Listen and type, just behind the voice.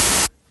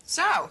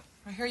So,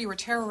 I hear you were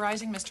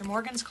terrorizing Mr.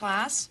 Morgan's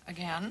class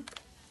again.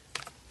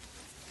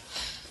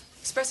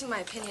 Expressing my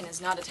opinion is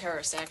not a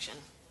terrorist action.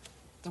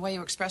 The way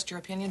you expressed your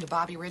opinion to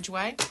Bobby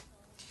Ridgway.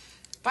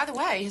 By the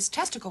way, his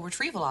testicle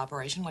retrieval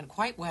operation went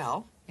quite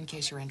well, in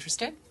case you're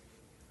interested.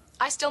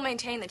 I still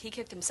maintain that he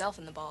kicked himself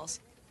in the balls.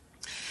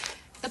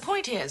 The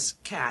point is,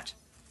 Kat.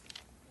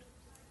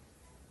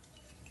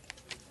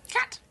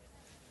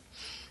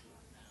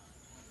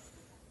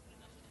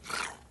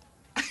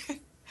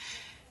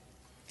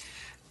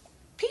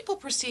 People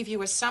perceive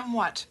you as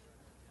somewhat...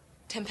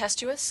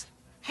 tempestuous?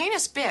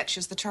 Heinous bitch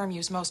is the term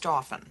used most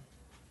often.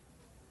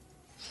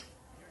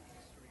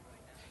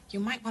 You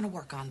might want to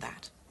work on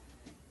that.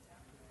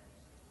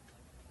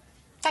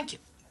 Thank you.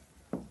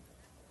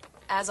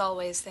 As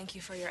always, thank you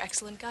for your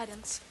excellent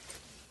guidance.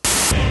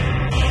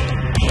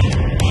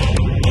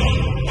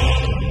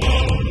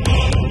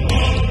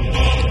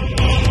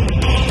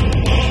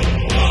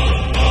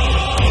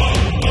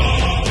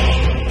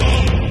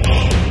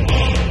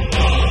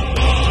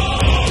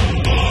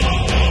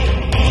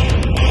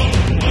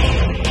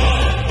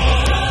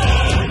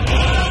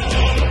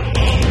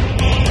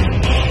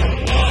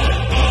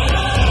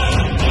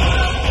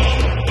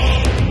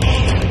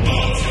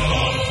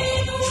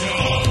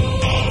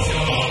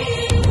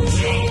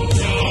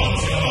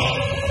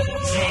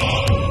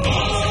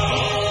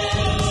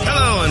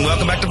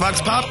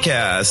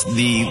 Popcast,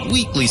 the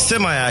weekly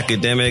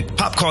semi-academic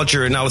pop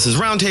culture analysis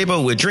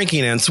roundtable with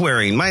drinking and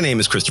swearing. My name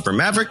is Christopher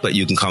Maverick, but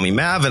you can call me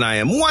Mav, and I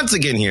am once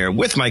again here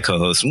with my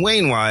co-host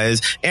Wayne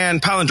Wise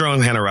and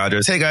palindrome Hannah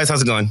Rogers. Hey guys,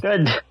 how's it going?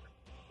 Good.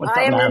 What's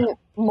up, Mav?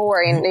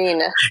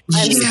 Maureen.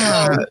 I'm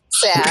so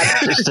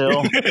sad.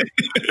 Still?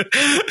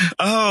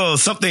 Oh,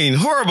 something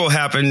horrible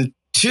happened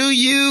to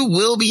you,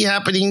 will be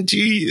happening to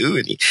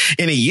you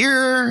in a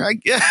year, I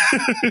guess.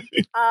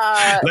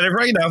 Let it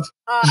right now.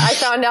 I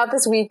found out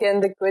this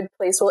weekend The Good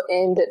Place will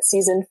end at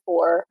season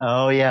 4.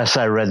 Oh, yes,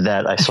 I read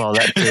that. I saw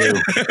that too.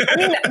 I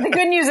mean, the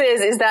good news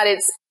is that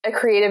it's a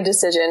creative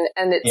decision,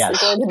 and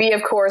it's going to be,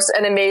 of course,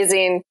 an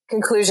amazing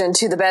conclusion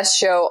to the best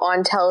show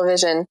on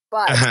television.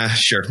 But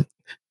sure.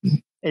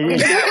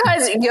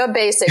 Because you're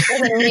basic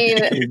doesn't mean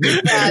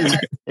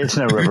that it's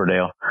no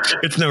Riverdale.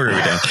 It's no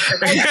Riverdale.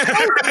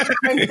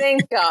 And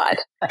thank God.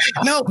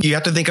 No, you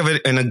have to think of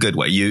it in a good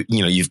way.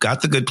 You've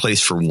got The Good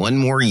Place for one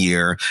more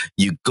year.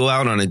 You go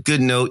out on a good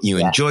note. You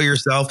enjoy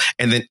yourself,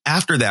 and then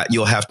after that,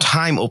 you'll have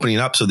time opening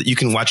up so that you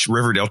can watch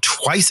Riverdale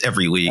twice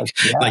every week.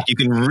 Yeah. Like you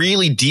can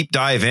really deep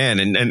dive in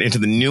and into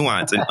the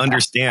nuance and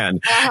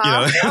understand.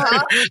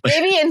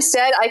 Maybe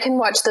instead I can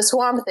watch The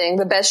Swamp Thing,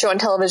 the best show on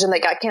television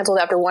that got canceled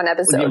after one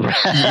episode.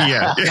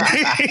 Yeah.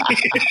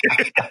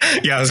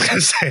 Yeah, I was going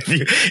to say,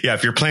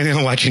 if you're planning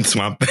on watching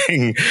Swamp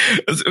Thing,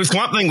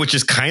 which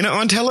is kind of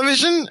on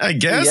television, I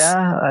guess.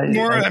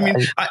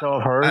 Yeah.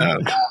 I've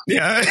heard.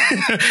 Yeah.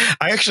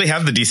 I actually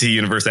have the DC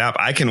Universe app.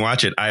 I can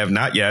watch it. I have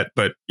not yet,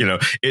 but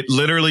it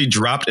literally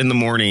dropped in the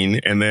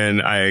morning, and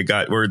then I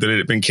got word that it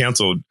had been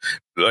canceled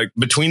like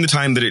between the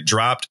time that it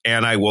dropped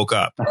and I woke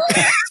up.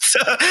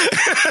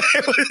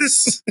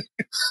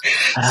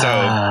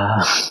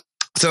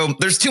 So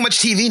there's too much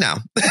TV now.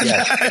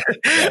 Yes.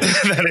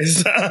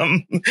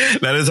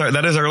 that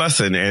is our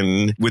lesson.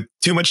 And with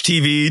too much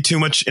TV, too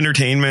much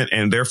entertainment,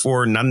 and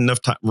therefore not enough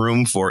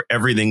room for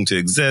everything to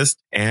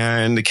exist.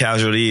 And the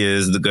casualty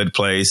is The Good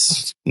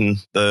Place,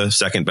 the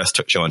second best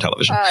show on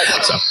television.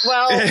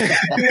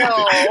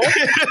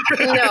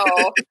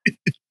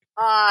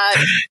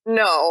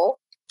 No.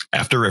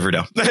 After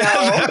Riverdale.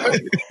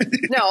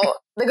 No.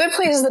 The Good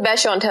Place is the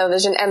best show on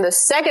television, and the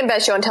second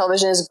best show on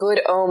television is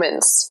Good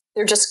Omens.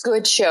 They're just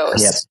good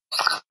shows. Yep.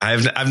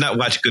 I've not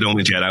watched Good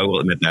Omens yet. I will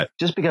admit that.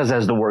 Just because it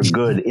has the word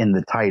good in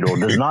the title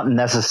does not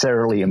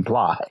necessarily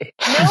imply.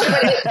 No,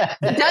 but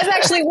it does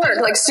actually work.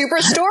 Like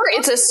Superstore,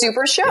 it's a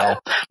super show. Yeah.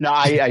 No,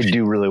 I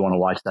do really want to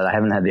watch that. I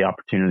haven't had the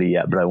opportunity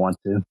yet, but I want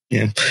to.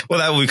 Yeah. Well,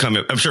 that will come.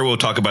 I'm sure we'll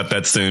talk about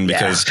that soon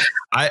because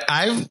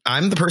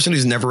I'm the person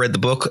who's never read the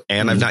book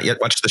and I've not yet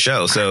watched the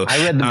show. So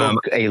I read the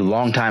book a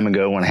long time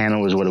ago when Hannah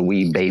was a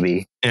wee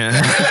baby. Yeah.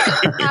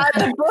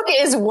 The book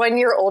is 1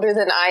 year older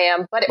than I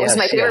am, but it was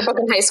my favorite book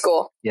in high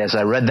school. Yes,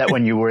 I read that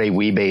when you were a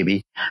wee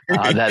baby.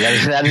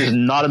 That is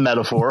not a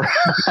metaphor.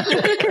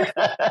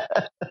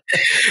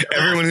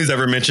 Everyone who's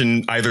ever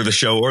mentioned either the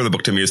show or the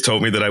book to me has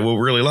told me that I will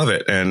really love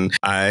it. And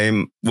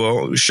I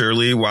will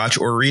surely watch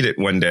or read it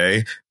one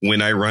day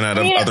when I run out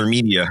of other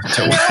media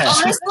to watch.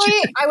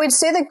 Honestly, I would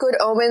say that Good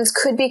Omens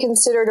could be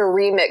considered a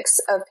remix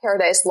of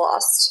Paradise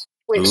Lost.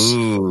 Which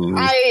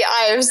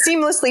I have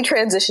seamlessly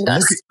transitioned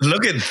us.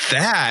 Look at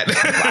that.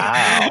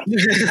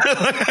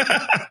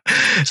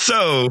 Wow.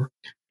 So,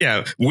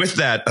 with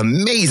that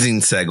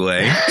amazing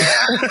segue,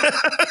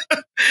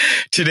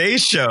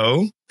 today's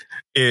show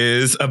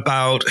is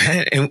about,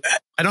 and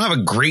I don't have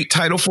a great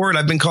title for it.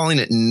 I've been calling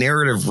it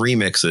narrative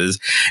remixes.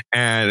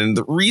 And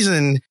the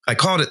reason I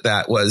called it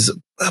that was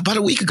about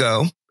a week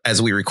ago,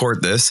 as we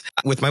record this,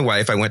 with my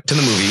wife, I went to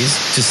the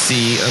movies to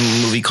see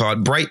a movie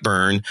called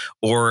Brightburn,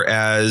 or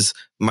as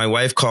my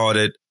wife called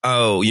it,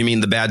 oh, you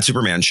mean the bad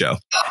Superman show?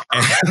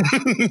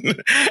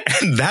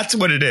 And that's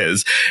what it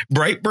is.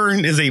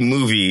 Brightburn is a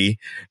movie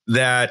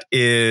that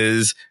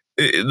is,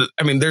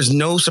 I mean, there's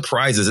no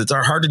surprises. It's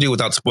hard to do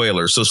without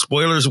spoilers. So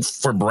spoilers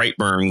for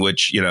Brightburn,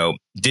 which,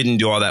 didn't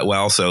do all that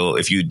well. So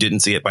if you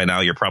didn't see it by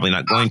now, you're probably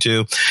not going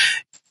to.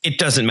 It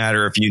doesn't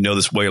matter if you know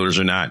the spoilers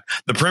or not.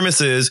 The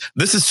premise is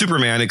this is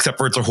Superman, except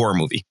for it's a horror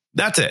movie.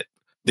 That's it.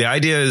 The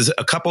idea is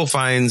a couple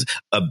finds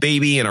a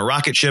baby in a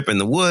rocket ship in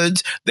the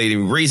woods. They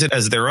raise it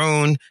as their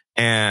own.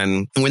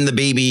 And when the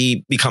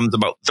baby becomes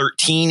about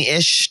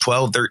 13-ish,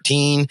 12,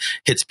 13,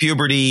 hits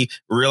puberty,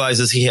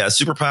 realizes he has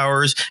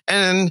superpowers,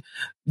 and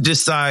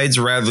decides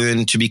rather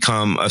than to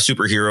become a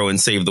superhero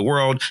and save the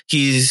world,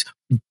 he's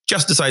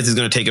just decides he's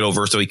going to take it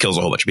over. So he kills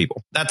a whole bunch of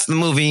people. That's the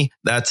movie.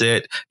 That's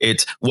it.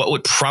 It's what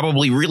would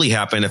probably really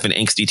happen if an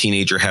angsty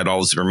teenager had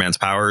all of Superman's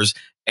powers.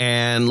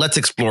 And let's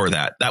explore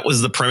that. That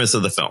was the premise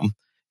of the film.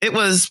 It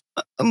was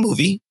a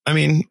movie. I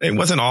mean, it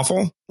wasn't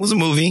awful. It was a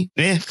movie.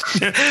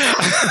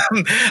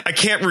 I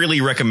can't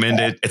really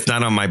recommend it. It's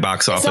not on my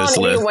box office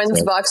list.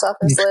 Anyone's box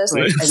office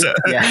list.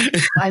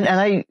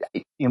 Yeah.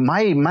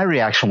 My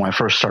reaction when I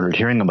first started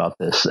hearing about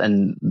this,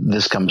 and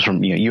this comes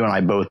from you and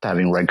I both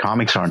having read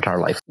comics our entire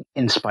life,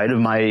 in spite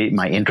of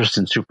my interest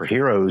in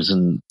superheroes,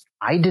 and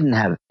I didn't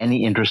have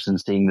any interest in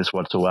seeing this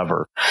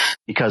whatsoever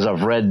because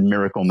I've read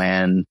Miracle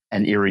Man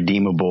and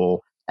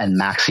Irredeemable and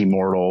Max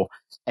Immortal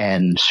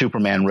and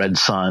Superman Red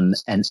Sun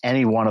and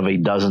any one of a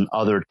dozen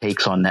other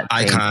takes on that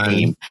same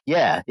theme.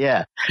 Yeah.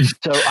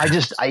 So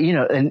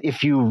and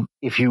if you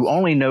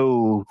only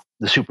know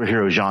the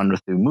superhero genre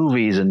through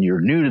movies and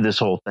you're new to this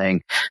whole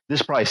thing,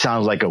 this probably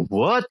sounds like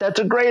what? That's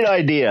a great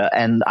idea.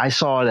 And I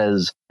saw it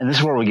as, and this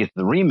is where we get to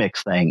the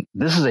remix thing.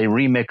 This is a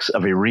remix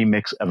of a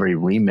remix of a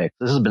remix.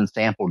 This has been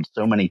sampled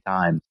so many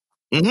times.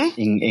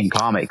 In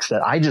comics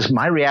that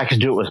my reaction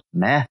to it was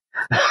meh.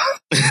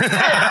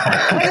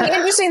 The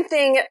interesting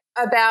thing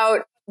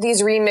about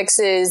these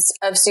remixes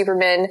of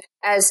Superman,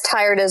 as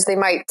tired as they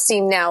might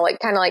seem now, like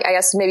kind of like, I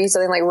guess maybe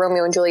something like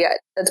Romeo and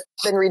Juliet that's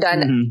been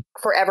redone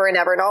forever and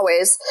ever and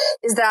always,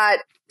 is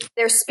that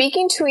they're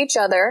speaking to each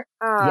other.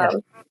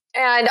 And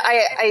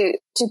I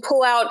to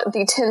pull out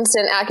the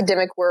 10-cent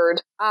academic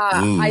word,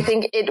 I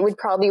think it would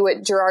probably be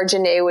what Gerard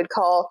Genet would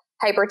call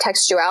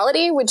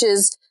hypertextuality, which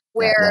is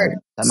where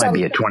that might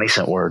be a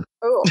 20-cent word.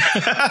 Oh,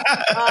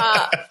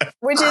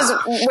 which is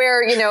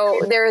where,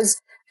 there's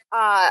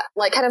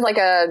like kind of like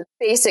a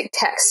basic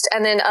text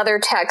and then other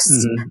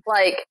texts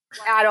like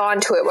add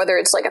on to it, whether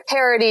it's like a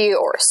parody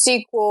or a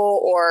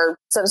sequel or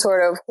some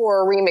sort of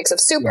horror remix of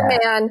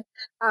Superman.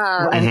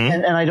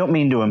 And I don't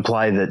mean to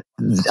imply that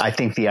I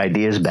think the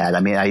idea is bad.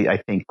 I mean, I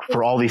think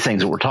for all these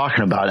things that we're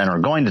talking about and are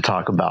going to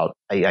talk about,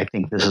 I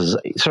think this is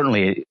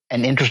certainly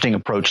an interesting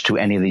approach to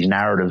any of these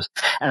narratives.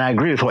 And I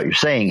agree with what you're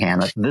saying,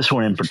 Hannah. This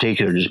one in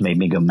particular just made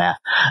me go meh.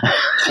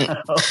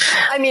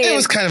 I mean, it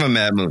was kind of a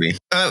mad movie.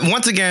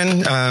 Once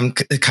again,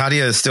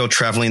 Katia is still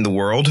traveling the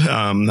world.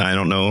 I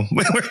don't know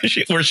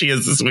where she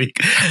is this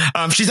week.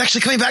 She's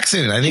actually coming back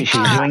soon. I think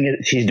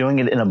she's doing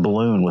it in a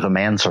balloon with a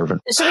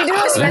manservant. Should we do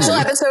a special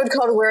episode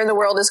called "Where in the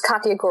World is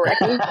Katia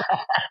Gorecki"?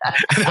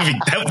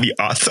 That would be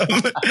awesome.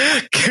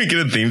 Can we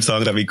get a theme song?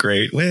 That'd be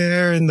great.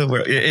 Where in the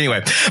world?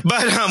 Anyway,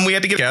 but we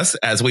had to get a guest,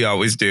 as we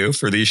always do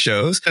for these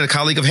shows, and a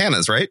colleague of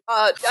Hannah's, right?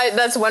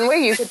 That's one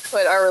way you could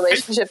put our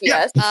relationship.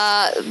 Yes.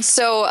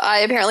 So I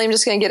apparently am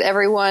just going to get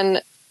everyone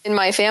in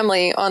my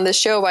family on this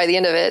show by the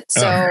end of it.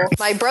 So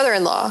my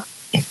brother-in-law,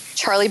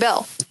 Charlie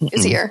Bell,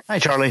 is here. Hi,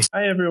 Charlie.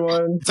 Hi,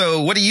 everyone.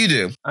 So what do you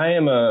do? I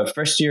am a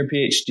first-year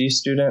PhD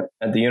student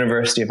at the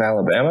University of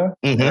Alabama.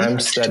 And I'm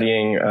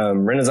studying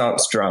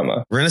Renaissance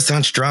drama.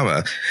 Renaissance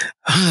drama.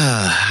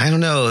 I don't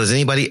know. Has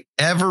anybody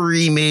ever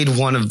remade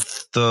one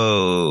of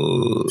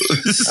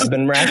those? I've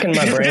been racking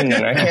my brain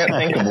and I can't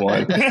think of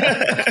one.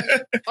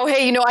 Oh,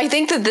 hey, I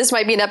think that this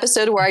might be an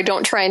episode where I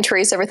don't try and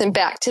trace everything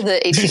back to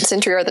the 18th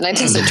century or the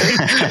 19th century.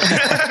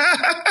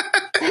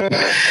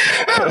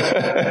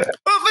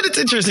 Well, but it's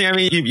interesting. I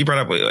mean, you brought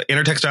up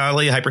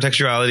intertextuality,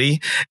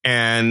 hypertextuality,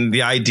 and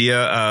the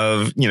idea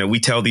of, we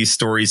tell these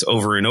stories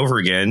over and over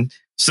again.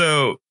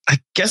 So I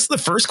guess the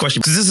first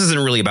question, because this isn't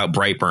really about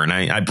Brightburn.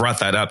 I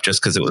brought that up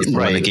just because it was the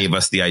one that gave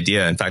us the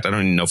idea. In fact, I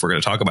don't even know if we're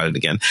going to talk about it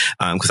again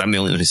because I'm the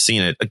only one who's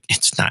seen it.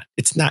 It's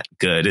not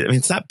good. I mean,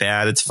 it's not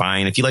bad. It's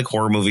fine. If you like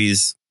horror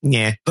movies,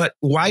 yeah. But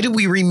why do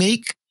we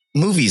remake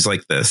movies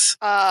like this?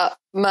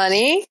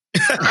 Money.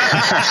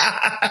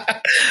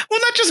 Well,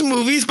 not just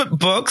movies, but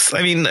books.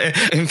 I mean,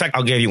 in fact,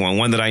 I'll give you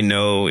one that I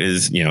know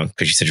is,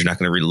 because you said you're not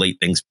going to relate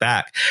things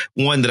back.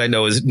 One that I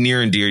know is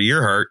near and dear to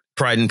your heart,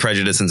 Pride and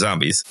Prejudice and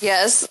Zombies.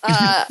 Yes.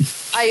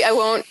 I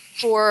won't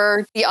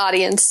bore the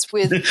audience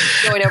with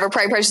going over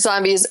Pride and Prejudice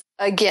Zombies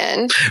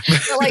again.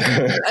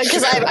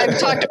 Because I've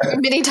talked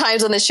many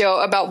times on the show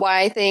about why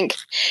I think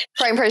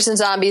Pride and Prejudice and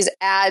Zombies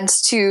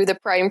adds to the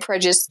Pride and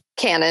Prejudice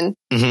canon.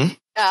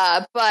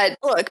 But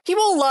look,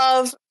 people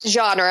love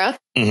genre.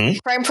 Pride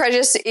and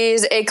Prejudice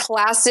is a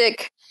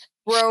classic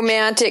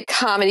romantic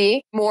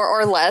comedy, more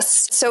or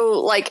less. So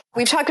like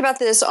we've talked about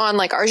this on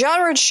like our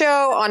genre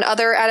show, on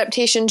other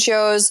adaptation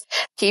shows.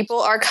 People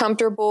are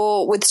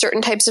comfortable with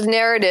certain types of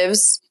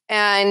narratives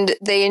and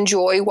they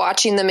enjoy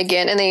watching them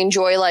again, and they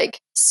enjoy like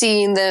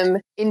seeing them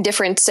in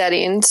different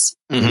settings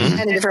and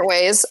in different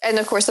ways. And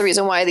of course, the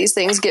reason why these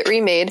things get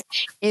remade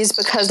is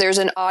because there's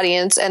an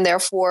audience and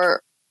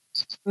therefore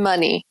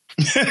money.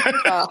 Which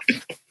I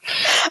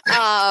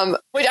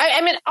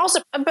mean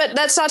also, but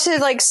that's not to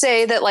like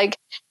say that like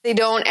they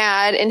don't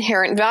add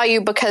inherent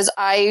value, because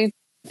I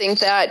think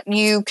that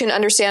you can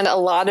understand a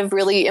lot of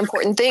really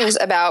important things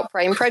about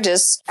Pride and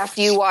Prejudice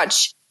after you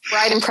watch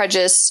Bride and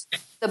Prejudice,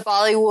 the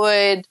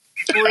Bollywood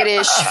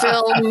British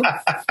film,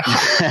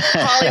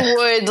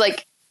 Hollywood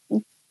like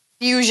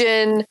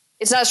fusion.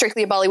 It's not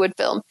strictly a Bollywood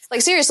film.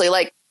 Like seriously,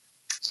 like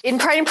in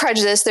Pride and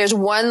Prejudice, there's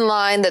one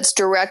line that's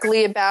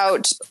directly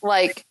about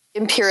like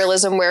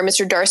imperialism, where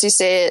Mr. Darcy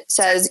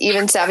says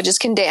even savages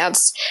can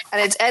dance,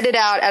 and it's edited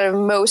out of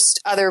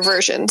most other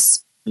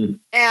versions.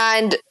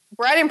 And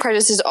Bride and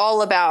Prejudice is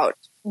all about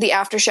the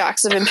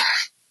aftershocks of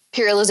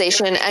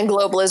imperialization and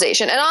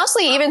globalization, and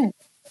honestly, even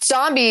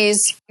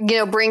zombies,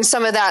 bring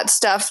some of that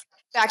stuff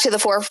back to the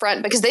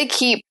forefront, because they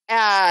keep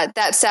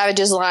that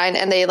savages line,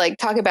 and they like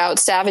talk about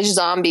savage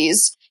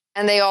zombies.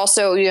 And they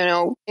also,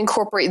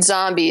 incorporate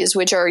zombies,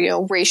 which are,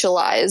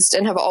 racialized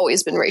and have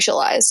always been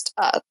racialized.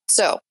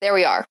 So there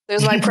we are.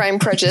 There's my Prime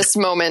Prejudice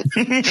moment.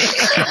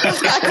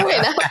 Back away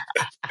now.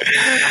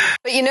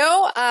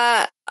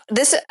 But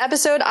this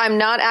episode, I'm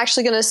not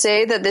actually going to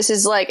say that this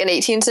is like an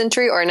 18th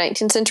century or a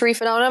 19th century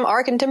phenomenon or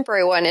a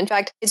contemporary one. In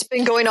fact, it's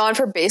been going on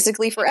for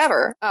basically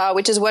forever,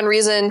 which is one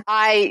reason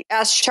I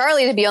asked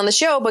Charlie to be on the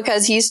show,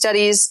 because he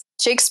studies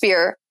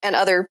Shakespeare and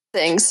other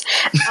things.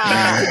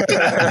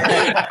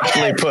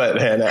 Aptly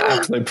put, Hannah.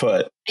 Aptly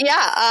put.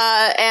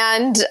 Yeah.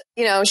 And,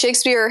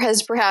 Shakespeare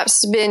has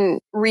perhaps been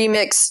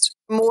remixed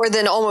more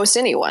than almost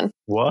anyone.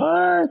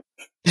 What?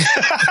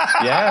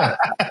 Yeah.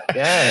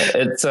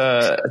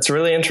 It's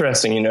really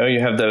interesting. You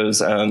have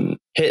those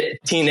hit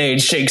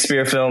teenage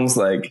Shakespeare films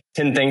like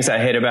 10 Things I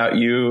Hate About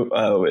You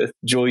with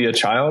Julia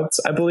Childs,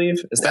 I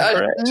believe. Is that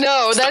correct?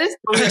 No, that is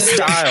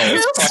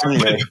Styles.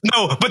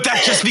 No, but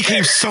that just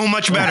became so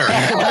much better.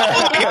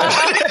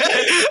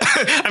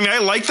 I mean, I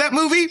like that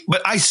movie,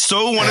 but I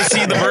so want to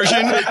see the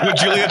version with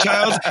Julia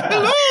Childs.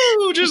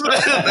 Hello, just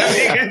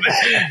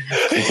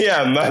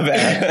yeah, my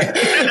bad.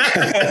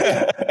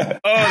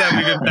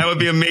 That would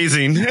be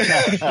amazing.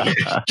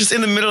 Just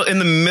in the middle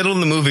of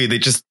the movie, they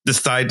just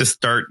decide to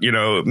start,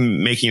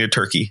 making a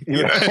turkey.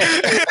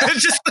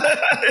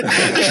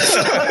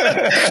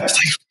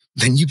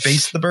 Then you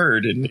baste the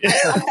bird.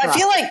 I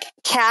feel like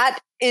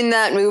Kat in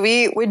that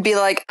movie would be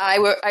like,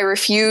 I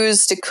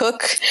refuse to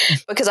cook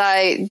because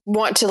I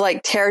want to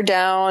like tear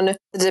down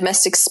the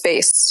domestic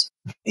space.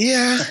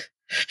 Yeah.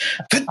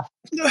 But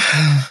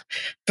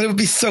it would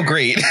be so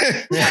great.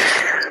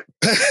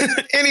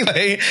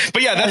 Anyway,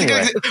 but yeah, that's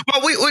good.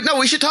 Well,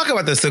 we should talk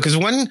about this though, because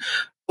one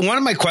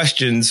of my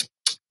questions,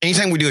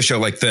 anytime we do a show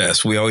like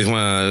this, we always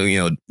want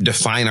to,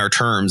 define our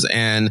terms.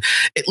 And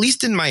at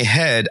least in my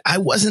head, I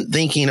wasn't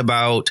thinking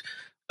about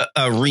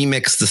a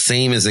remix the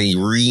same as a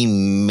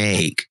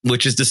remake,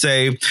 which is to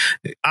say,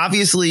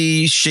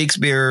 obviously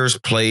Shakespeare's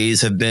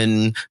plays have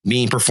been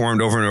being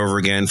performed over and over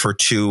again for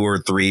 2 or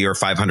 3 or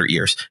 500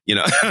 years,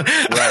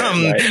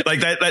 right.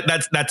 Like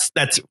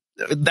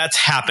that's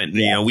happened.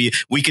 Yeah.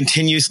 We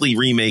continuously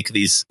remake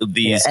these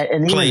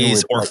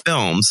plays or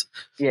films.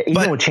 Yeah,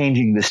 even with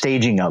changing the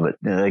staging of it,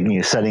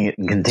 setting it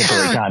in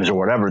contemporary times or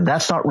whatever,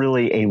 that's not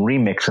really a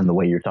remix in the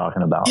way you're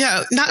talking about.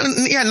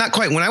 Not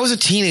quite. When I was a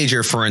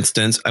teenager, for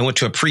instance, I went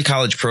to a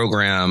pre-college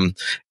program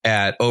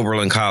at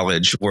Oberlin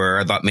College where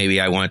I thought maybe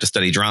I wanted to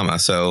study drama.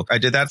 So I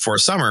did that for a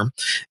summer.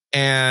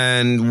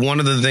 And one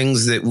of the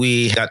things that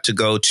we got to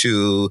go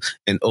to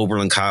an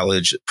Oberlin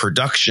College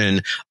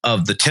production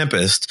of The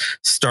Tempest,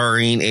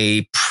 starring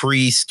a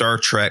pre-Star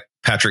Trek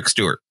Patrick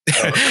Stewart.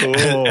 Oh,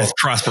 cool. As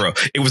Prospero.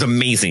 It was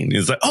amazing. It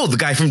was like, the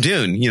guy from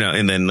Dune,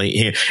 and then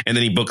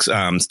he books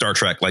Star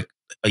Trek like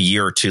a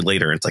year or 2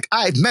 later. It's like,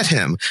 I've met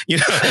him,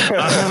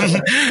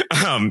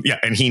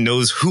 and he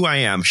knows who I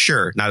am.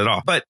 Sure. Not at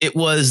all. But it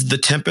was The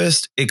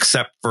Tempest,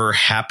 except for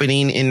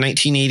happening in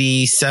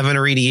 1987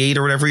 or 88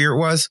 or whatever year it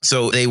was.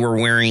 So they were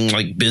wearing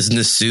like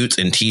business suits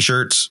and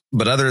t-shirts.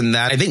 But other than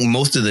that, I think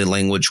most of the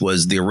language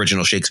was the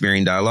original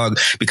Shakespearean dialogue,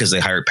 because they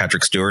hired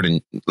Patrick Stewart.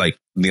 And like,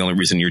 the only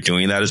reason you're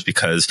doing that is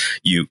because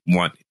you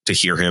want to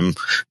hear him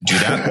do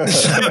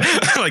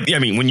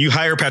that. When you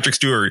hire Patrick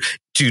Stewart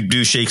to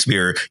do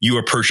Shakespeare, you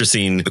are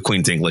purchasing the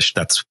Queen's English.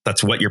 That's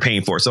what you're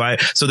paying for. So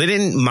they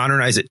didn't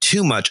modernize it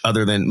too much,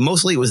 other than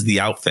mostly it was the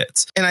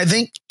outfits. And I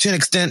think to an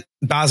extent,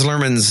 Baz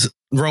Luhrmann's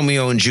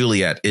Romeo and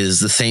Juliet is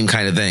the same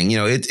kind of thing.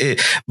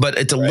 But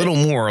it's a little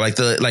more like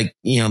they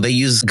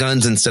use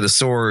guns instead of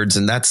swords,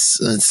 and that's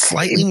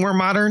slightly more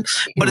modern,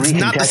 but it's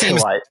not the same.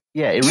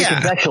 It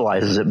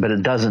recontextualizes it, but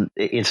it doesn't.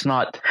 It's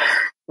not.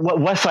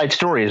 West Side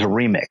Story is a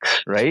remix,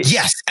 right?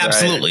 Yes,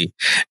 absolutely.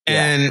 Right.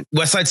 And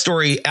West Side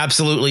Story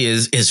absolutely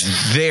is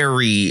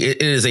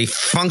it is a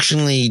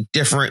functionally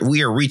different.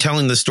 We are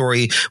retelling the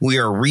story. We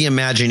are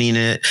reimagining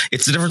it.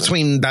 It's the difference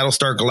between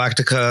Battlestar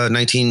Galactica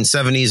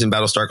 1970s and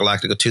Battlestar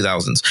Galactica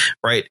 2000s,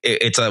 right?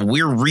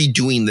 We're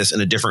redoing this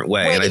in a different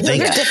way. Wait, and I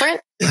think it's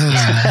different.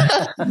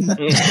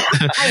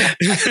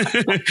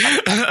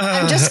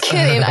 I'm just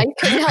kidding. I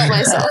couldn't help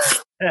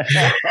myself. But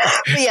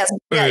yes,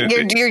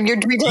 you're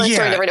retelling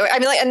story different. I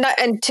mean, like,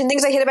 and 10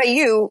 Things I Hate About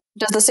You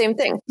does the same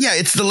thing. Yeah,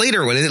 it's the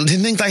later one. 10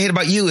 Things I Hate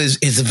About You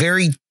is a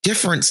very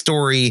different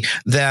story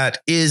that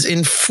is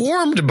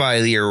informed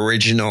by the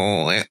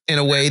original in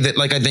a way that,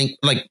 like, I think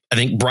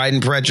Pride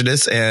and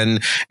Prejudice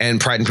and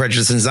Pride and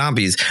Prejudice and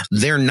Zombies,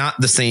 they're not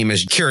the same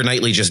as Keira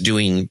Knightley just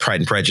doing Pride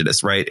and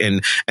Prejudice, right?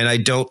 And I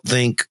don't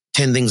think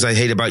 10 Things I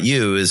Hate About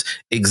You is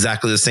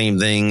exactly the same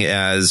thing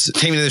as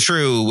Taming of the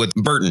Shrew with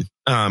Burton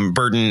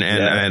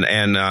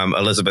and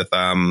Elizabeth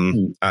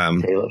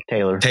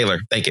Taylor.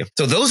 Thank you.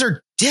 So those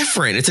are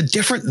different. It's a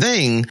different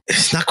thing.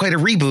 It's not quite a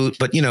reboot,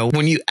 but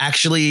when you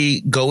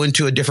actually go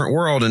into a different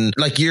world and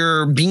like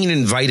you're being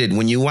invited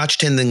when you watch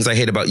 10 Things I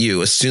Hate About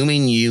You,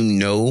 assuming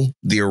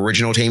the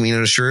original Taming of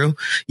the Shrew,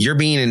 you're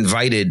being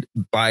invited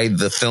by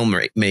the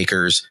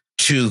filmmakers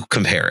to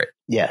compare it.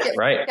 Yeah.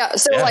 Right. Yeah.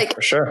 So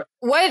for sure.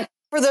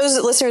 For those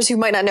listeners who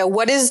might not know,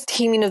 what is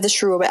Taming of the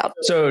Shrew about?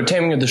 So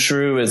Taming of the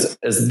Shrew is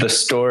the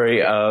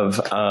story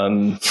of,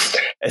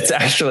 it's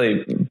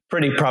actually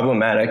pretty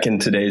problematic in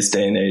today's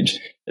day and age.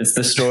 It's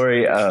the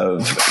story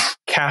of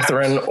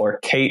Catherine or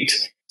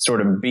Kate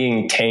sort of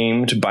being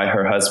tamed by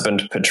her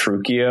husband,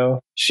 Petruchio.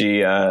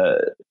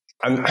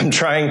 I'm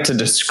trying to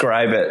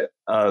describe it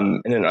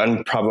in an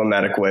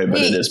unproblematic way, but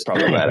it is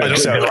problematic. I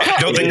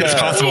don't think it's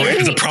possible.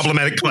 It's a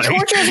problematic play.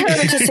 Tortures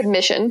her into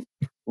submission.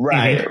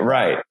 Right,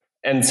 right.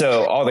 And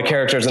so all the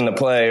characters in the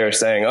play are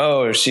saying,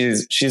 "Oh,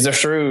 she's a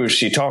shrew.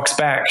 She talks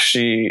back.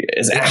 She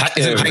is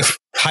active. Is it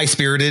high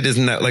spirited?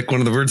 Isn't that like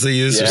one of the words they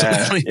use? Yeah, or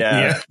something?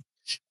 Yeah.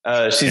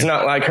 She's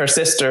not like her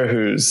sister,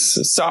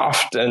 who's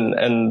soft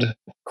and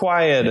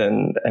quiet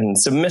and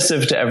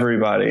submissive to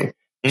everybody.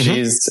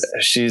 Mm-hmm.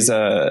 She's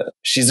a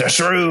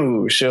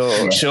shrew.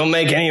 She'll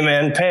make any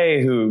man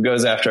pay who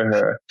goes after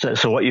her."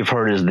 So what you've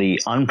heard is the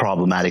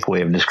unproblematic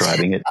way of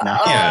describing it.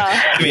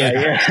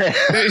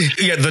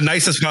 The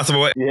nicest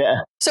possible way.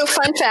 Yeah. So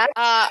fun fact,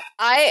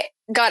 I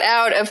got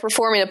out of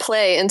performing a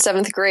play in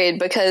 7th grade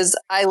because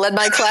I led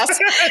my class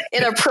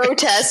in a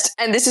protest,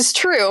 and this is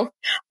true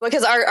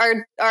because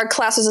our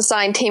class was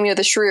assigned Taming of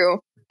the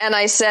Shrew, and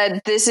I said,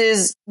 "This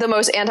is the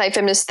most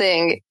anti-feminist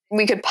thing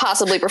we could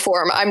possibly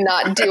perform. I'm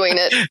not doing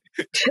it."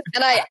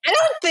 And I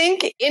don't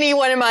think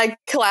anyone in my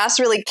class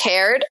really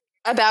cared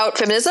about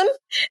feminism.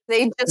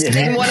 They just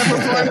didn't want to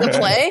perform the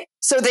play.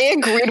 So they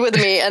agreed with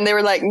me and they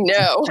were like,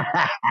 "No."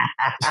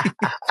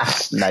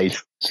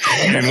 Nice.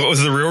 And what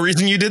was the real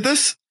reason you did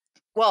this?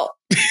 Well,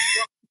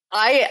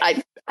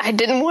 I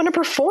didn't want to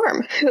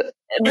perform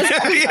this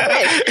play.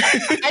 I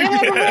didn't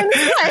want to perform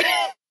this play.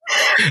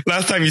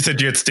 Last time you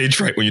said you had stage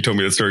fright when you told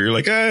me the story. You're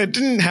like, I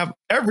didn't have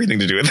everything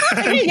to do with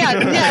that.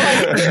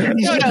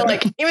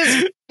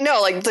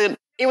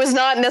 It was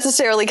not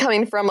necessarily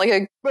coming from like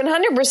a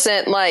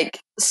 100% like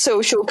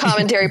social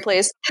commentary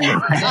place. I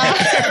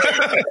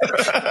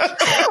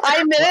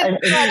admit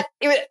it,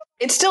 but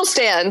it still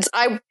stands.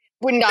 I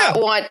would not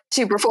want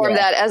to perform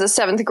that as a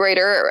 7th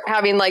grader,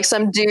 having like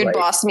some dude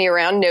boss me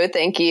around. No,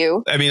 thank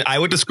you. I mean, I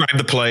would describe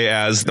the play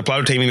as the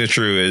plot of Taming the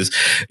Shrew is,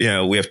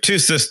 we have two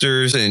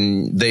sisters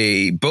and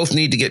they both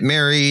need to get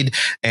married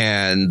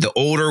and the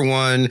older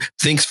one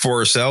thinks for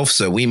herself.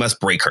 So we must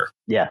break her.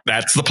 Yeah.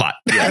 That's the plot.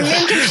 And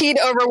men compete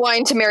over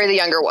wanting to marry the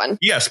younger one.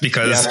 Yes,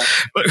 because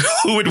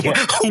who would want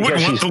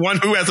the one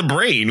who has a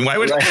brain? Why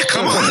would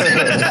come on?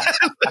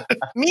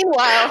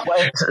 Meanwhile,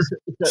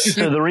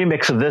 so the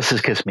remix of this is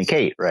Kiss Me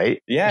Kate,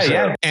 right?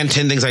 Yeah. And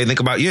 10 Things I Think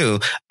About You.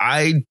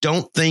 I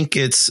don't think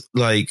it's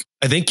like,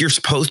 I think you're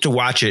supposed to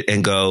watch it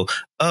and go,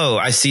 "Oh,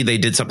 I see they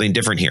did something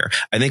different here."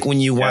 I think when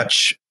you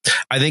watch,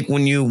 I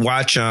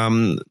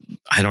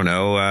don't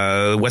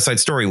know, West Side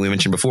Story we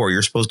mentioned before,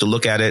 you're supposed to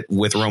look at it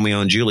with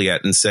Romeo and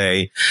Juliet and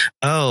say,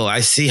 "Oh,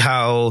 I see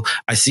how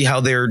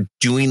they're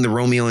doing the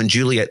Romeo and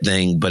Juliet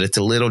thing, but it's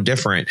a little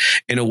different,"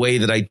 in a way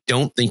that I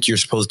don't think you're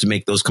supposed to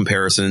make those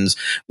comparisons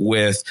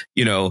with,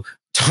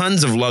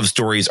 tons of love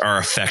stories are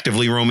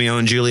effectively Romeo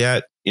and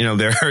Juliet.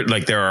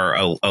 There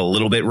are a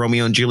little bit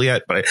Romeo and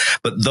Juliet, but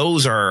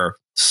those are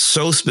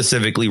so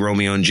specifically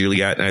Romeo and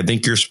Juliet. And I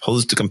think you're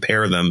supposed to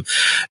compare them.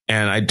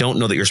 And I don't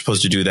know that you're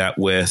supposed to do that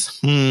with,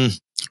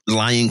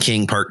 Lion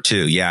King Part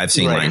 2. Yeah, I've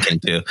seen Lion King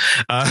 2.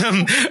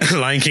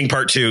 Lion King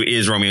Part 2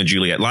 is Romeo and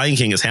Juliet. Lion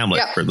King is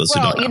Hamlet, for those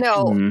who don't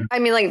know. I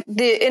mean, like,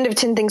 the end of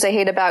 10 Things I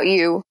Hate About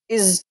You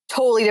is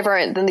totally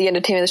different than the end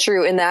of Taming of the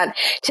Shrew, in that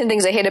 10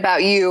 Things I Hate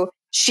About You,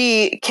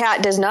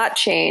 Kat does not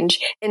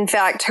change. In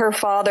fact, her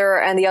father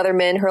and the other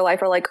men in her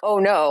life are like, "Oh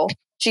no,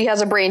 She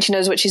has a brain. She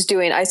knows what she's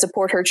doing. I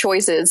support her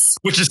choices.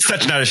 Which is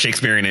such not a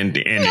Shakespearean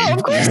ending. No,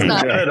 of course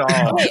not. At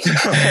all.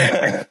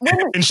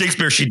 In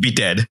Shakespeare, she'd be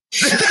dead.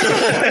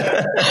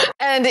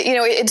 And,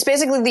 it's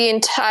basically the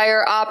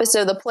entire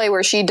opposite of the play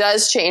where she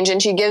does change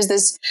and she gives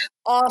this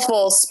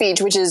awful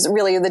speech, which is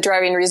really the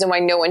driving reason why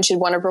no one should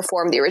want to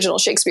perform the original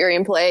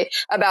Shakespearean play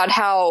about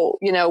how,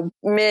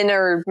 men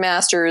are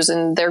masters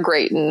and they're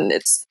great and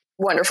it's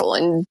wonderful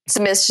and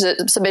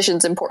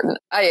submission's important.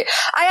 I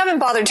haven't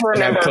bothered to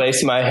remember. I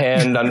place my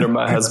hand under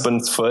my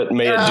husband's foot.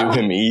 May it do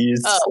him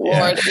ease. Oh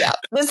Lord, yeah.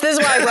 This is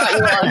why I brought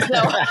you on.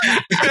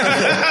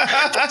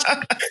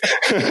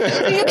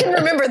 So you can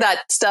remember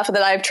that stuff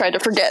that I've tried to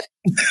forget.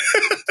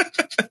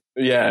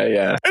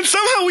 Yeah. And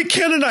somehow we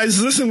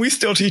canonize this and we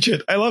still teach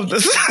it. I love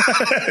this.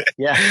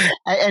 Yeah.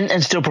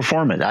 And still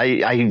perform it.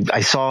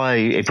 I saw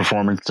a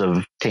performance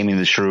of Taming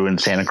the Shrew in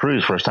Santa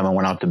Cruz first time I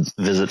went out to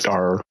visit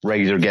our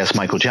regular guest,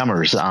 Michael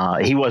Chemmers.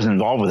 He wasn't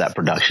involved with that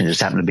production,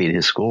 just happened to be at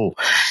his school.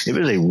 It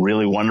was a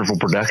really wonderful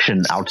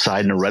production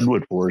outside in a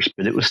redwood forest,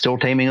 but it was still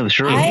Taming of the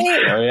Shrew.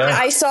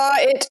 I saw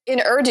it in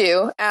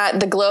Urdu at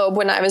the Globe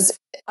when I was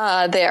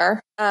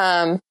there.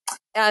 And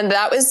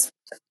that was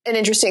an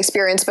interesting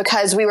experience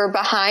because we were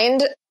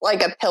behind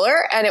like a pillar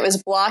and it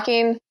was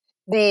blocking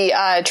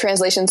the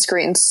translation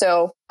screen.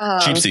 So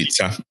cheap seats,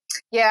 huh?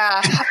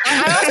 Yeah.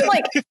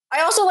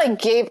 I also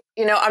gave,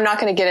 I'm not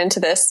going to get into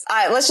this.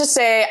 Let's just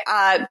say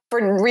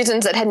for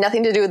reasons that had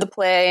nothing to do with the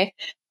play,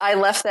 I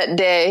left that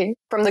day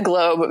from the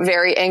Globe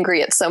very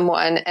angry at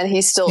someone and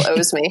he still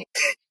owes me.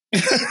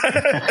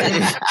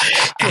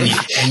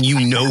 and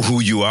you know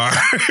who you are.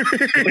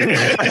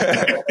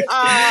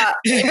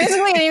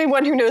 Basically,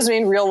 anyone who knows me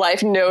in real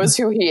life knows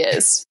who he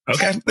is.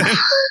 Okay.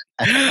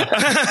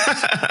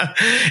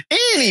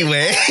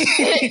 Anyway,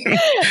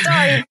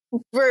 sorry,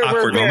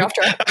 we're very off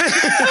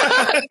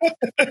track.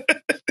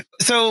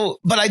 So,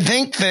 but I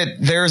think that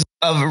there's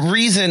a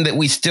reason that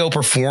we still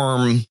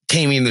perform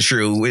Taming the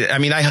Shrew. I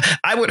mean,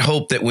 I would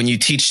hope that when you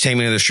teach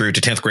Taming of the Shrew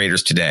to 10th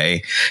graders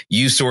today,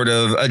 you sort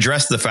of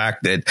address the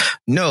fact that,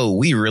 no,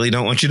 we really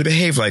don't want you to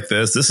behave like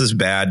this. This is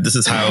bad. This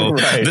is how,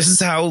 This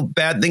is how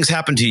bad things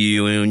happen to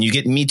you. And you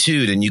get Me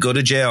Too'd and you go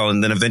to jail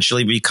and then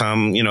eventually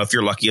become, if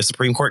you're lucky, a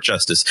Supreme Court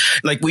justice.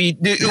 Like we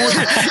do,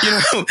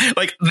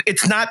 like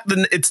it's not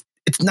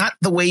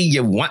the way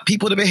you want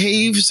people to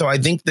behave. So I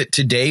think that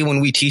today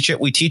when we teach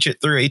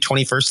it through a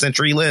 21st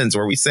century lens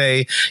where we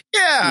say,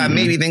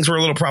 maybe things were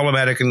a little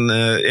problematic in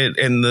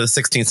the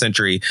 16th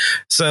century.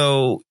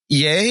 So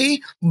yay.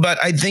 But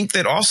I think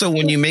that also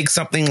when you make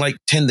something like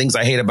 10 Things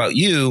I Hate About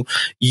You,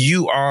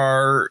 you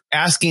are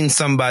asking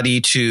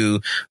somebody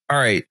to, all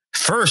right,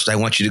 first, I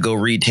want you to go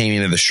read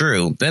Taming of the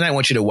Shrew. Then I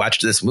want you to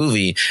watch this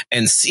movie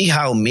and see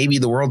how maybe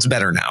the world's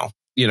better now.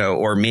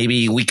 Or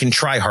maybe we can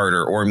try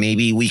harder, or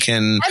maybe we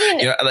can. I mean,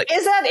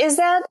 is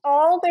that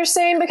all they're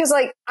saying? Because,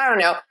 I don't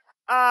know.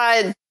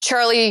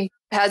 Charlie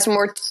has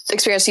more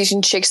experience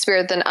teaching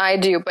Shakespeare than I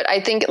do, but I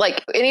think,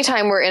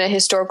 anytime we're in a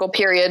historical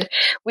period,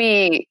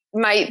 we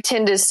might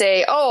tend to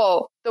say,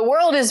 "Oh, the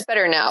world is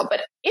better now."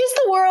 But is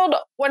the world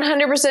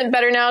 100%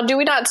 better now? Do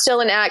we not still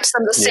enact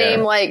some of the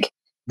same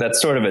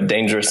That's sort of a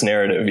dangerous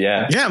narrative.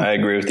 Yeah. I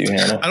agree with you,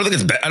 Hannah. I don't think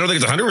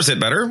it's 100%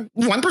 better.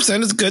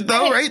 1% is good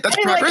though, right? That's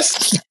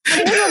progress.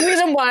 There's a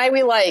reason why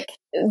we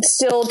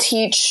still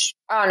teach.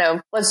 I don't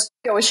know. Let's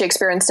go with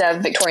Shakespeare instead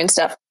of Victorian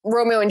stuff.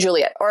 Romeo and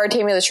Juliet, or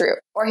Taming of the Shrew,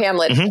 or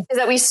Hamlet. Is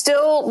that we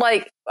still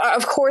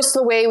of course,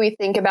 the way we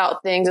think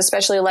about things,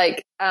 especially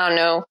I don't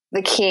know,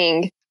 the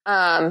King,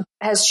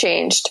 has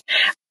changed,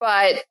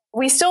 but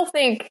we still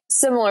think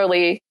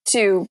similarly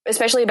to,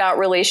 especially about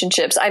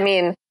relationships. I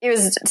mean, it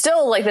was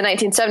still the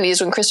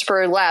 1970s when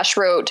Christopher Lash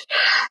wrote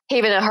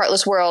Haven in a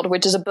Heartless World,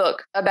 which is a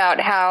book about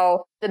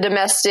how the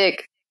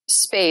domestic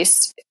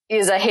space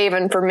is a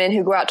haven for men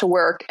who go out to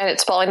work and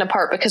it's falling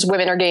apart because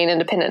women are gaining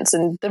independence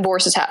and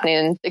divorce is happening,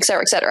 and et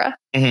cetera, et cetera.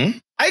 Mm-hmm.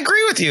 I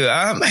agree with you.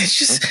 It's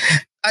just,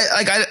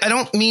 I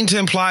don't mean to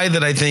imply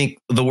that I think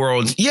the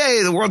world's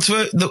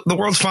the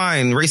world's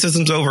fine,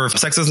 racism's over,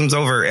 sexism's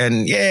over,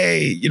 and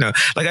yay,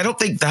 I don't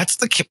think that's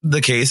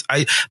the case.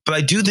 But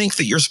I do think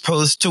that you're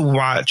supposed to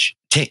watch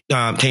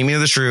Taming of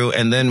the Shrew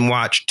and then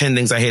watch 10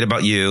 Things I Hate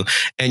About You,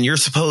 and you're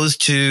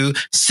supposed to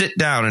sit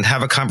down and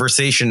have a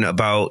conversation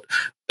about,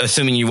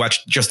 assuming you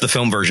watch just the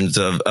film versions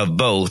of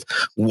both,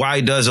 why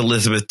does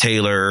Elizabeth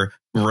Taylor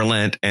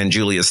relent and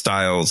Julia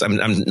Stiles? I'm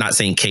not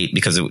saying Kate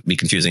because it would be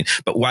confusing,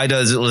 but why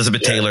does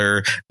Elizabeth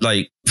Taylor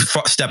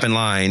step in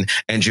line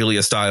and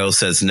Julia Stiles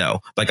says no?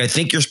 I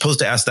think you're supposed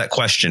to ask that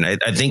question. I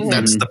think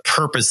that's the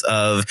purpose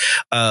of,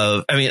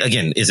 I mean,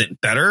 again, is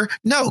it better?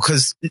 No,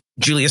 because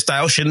Julia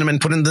Stiles shouldn't have been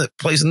put in the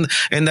place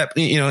in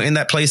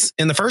that place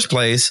in the first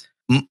place,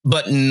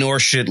 but nor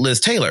should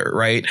Liz Taylor.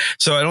 Right.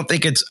 So I don't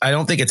think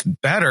it's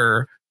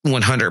better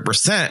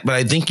 100%, but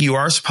I think you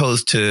are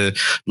supposed to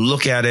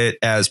look at it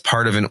as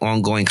part of an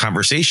ongoing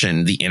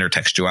conversation, the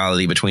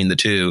intertextuality between the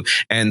two,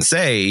 and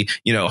say,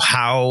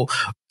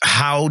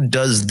 how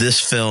does this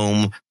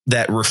film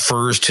that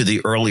refers to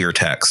the earlier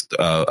text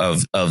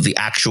of the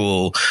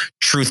actual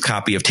truth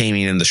copy of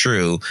Taming and the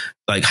Shrew,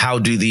 like how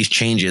do these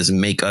changes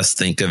make us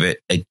think of it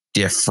a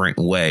different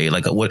way?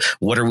 Like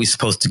what are we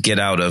supposed to get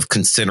out of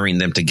considering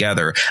them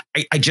together?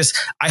 I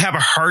have a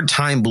hard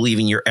time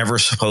believing you're ever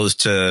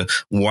supposed to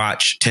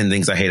watch 10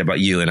 Things I Hate About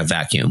You in a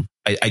vacuum.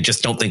 I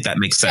just don't think that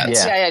makes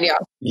sense.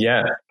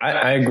 Yeah,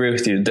 I agree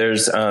with you.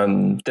 There's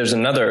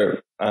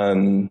another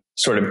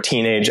sort of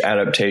teenage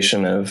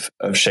adaptation of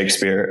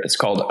Shakespeare. It's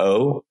called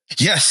O.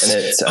 Yes.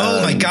 And it's,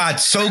 oh my God.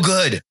 So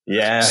good.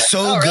 Yeah.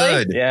 So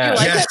good. Really? Yeah.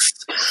 Like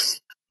yes.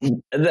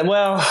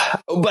 Well,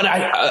 but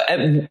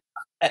I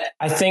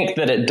think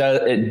that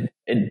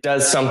it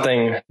does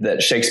something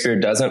that Shakespeare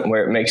doesn't,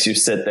 where it makes you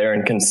sit there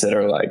and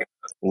consider, like,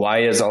 why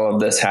is all of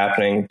this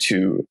happening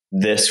to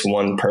this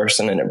one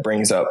person? And it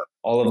brings up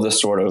all of the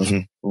sort of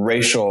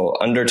racial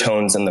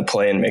undertones in the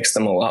play and makes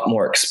them a lot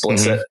more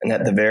explicit. And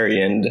at the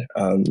very end,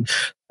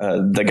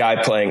 the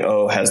guy playing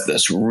O has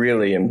this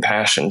really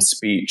impassioned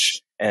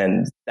speech.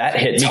 And that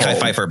hits Mekhi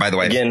home. Phifer, by the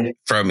way, Again,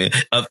 from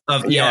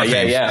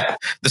yeah.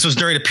 This was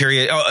during a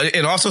period,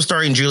 and also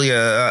starring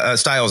Julia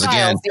Stiles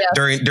again,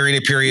 during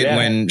a period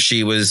when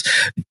she was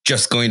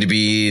just going to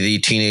be the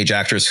teenage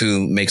actress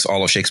who makes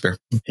all of Shakespeare.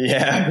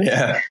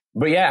 Yeah.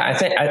 But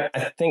yeah,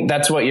 I think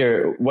that's what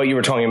you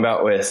were talking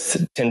about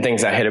with 10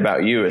 Things I Hate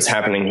About You is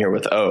happening here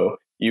with O.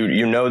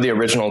 You know the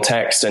original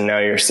text, and now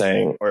you're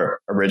saying, or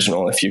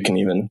original, if you can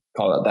even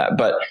call it that,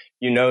 but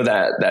you know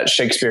that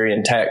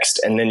Shakespearean text,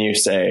 and then you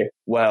say,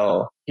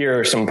 well, here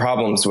are some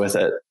problems with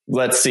it.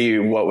 Let's see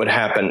what would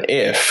happen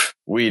if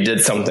we did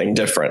something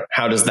different.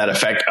 How does that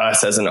affect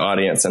us as an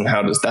audience, and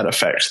how does that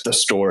affect the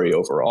story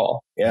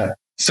overall? Yeah.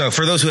 So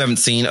for those who haven't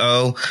seen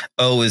O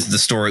is the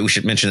story. We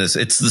should mention this.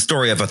 It's the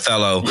story of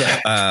Othello,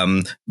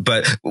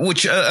 but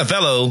which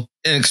Othello,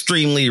 an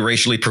extremely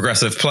racially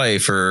progressive play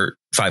for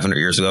 500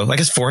 years ago. I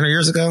guess 400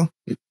 years ago,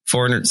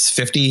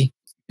 450.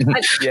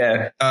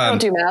 Yeah. I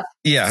don't do math.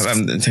 Yeah,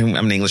 I'm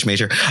an English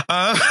major.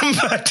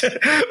 But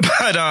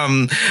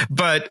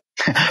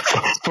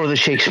for the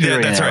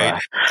Shakespearean that's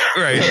era.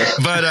 right.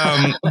 But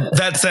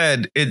that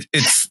said,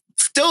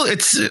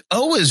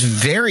 O is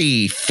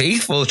very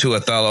faithful to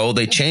Othello.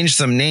 They changed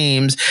some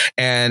names,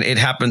 and it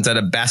happens at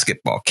a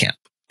basketball camp.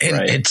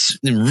 And it's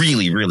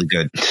really, really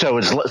good. So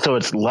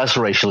it's less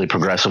racially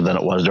progressive than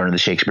it was during the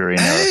Shakespearean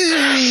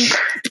era.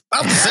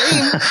 About the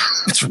same.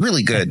 It's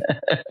really good.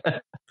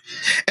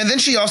 And then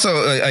she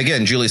also,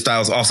 again, Julia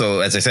Stiles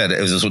also, as I said,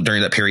 it was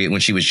during that period when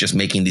she was just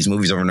making these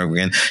movies over and over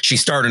again. She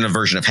starred in a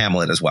version of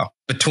Hamlet as well.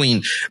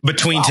 Between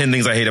 10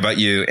 Things I Hate About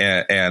You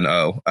and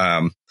O.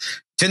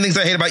 10 Things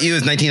I Hate About You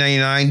is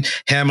 1999.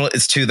 Hamlet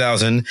is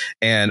 2000,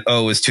 and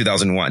O is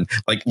 2001.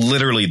 Like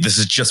literally, this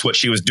is just what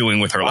she was doing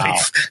with her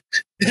life.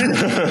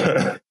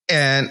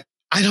 And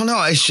I don't know.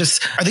 I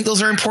think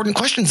those are important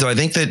questions, though. I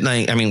think that,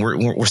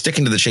 we're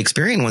sticking to the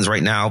Shakespearean ones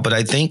right now, but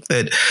I think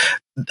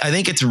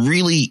it's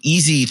really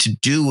easy to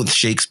do with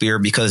Shakespeare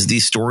because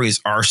these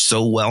stories are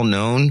so well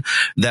known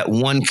that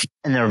one,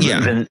 and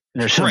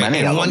there's so many,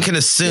 and one can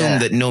assume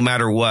that no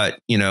matter what,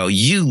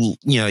 you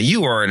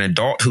are an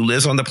adult who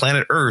lives on the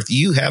planet Earth.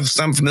 You have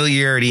some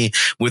familiarity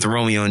with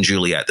Romeo and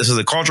Juliet. This is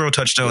a cultural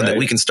touchstone that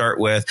we can start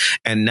with,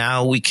 and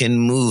now we can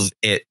move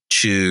it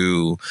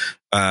to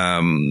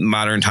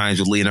modern times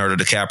with Leonardo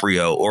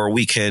DiCaprio, or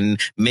we can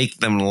make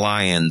them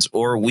lions,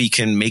 or we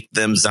can make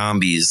them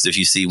zombies. If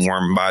you see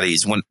Warm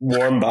Bodies,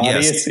 Warm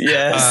Bodies,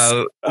 yes.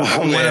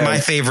 One of my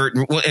favorite,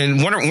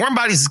 and Warm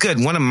Bodies is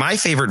good. One of my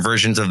favorite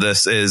versions of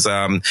this is,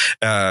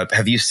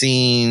 have you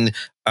seen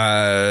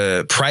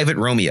Private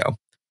Romeo?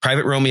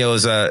 Private Romeo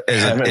I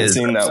haven't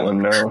seen that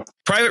one. No.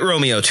 Private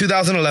Romeo,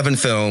 2011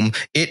 film.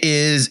 It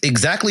is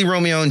exactly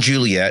Romeo and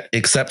Juliet,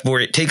 except for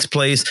it takes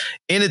place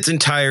in its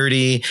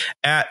entirety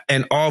at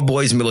an all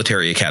boys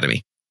military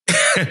academy.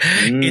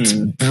 It's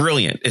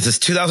brilliant. It's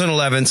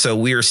 2011, so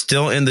we are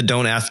still in the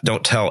don't ask,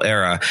 don't tell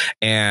era.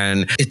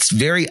 And it's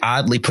very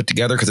oddly put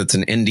together because it's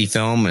an indie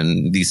film.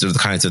 And these are the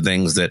kinds of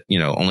things that,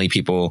 only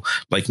people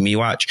like me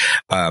watch.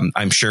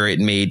 I'm sure it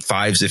made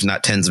 $5s, if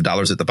not $10s of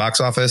dollars at the box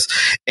office.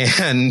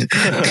 And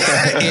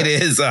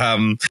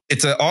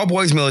it's an all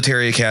boys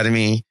military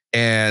academy.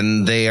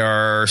 And they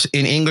are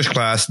in English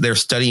class. They're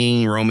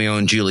studying Romeo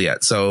and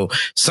Juliet. So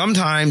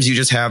sometimes you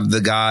just have the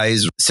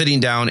guys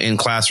sitting down in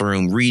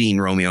classroom reading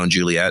Romeo and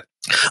Juliet.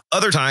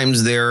 Other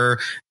times they're,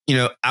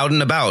 out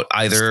and about,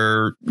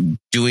 either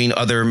doing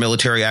other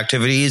military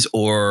activities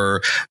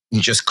or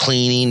just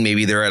cleaning.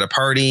 Maybe they're at a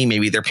party.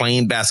 Maybe they're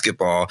playing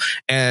basketball,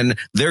 and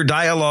their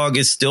dialogue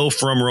is still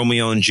from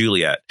Romeo and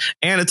Juliet.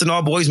 And it's an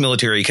all boys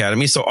military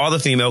academy. So all the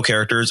female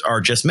characters are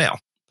just male.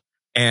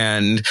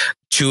 And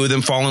two of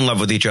them fall in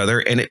love with each other,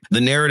 and the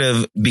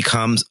narrative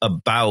becomes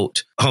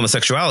about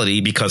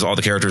homosexuality because all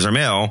the characters are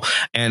male,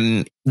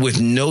 and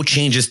with no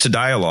changes to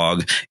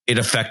dialogue, it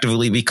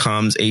effectively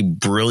becomes a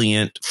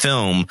brilliant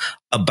film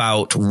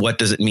about what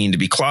does it mean to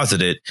be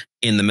closeted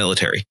in the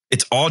military.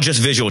 It's all just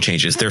visual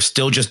changes. They're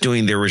still just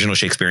doing the original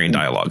Shakespearean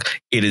dialogue.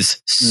 It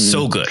is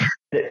so good.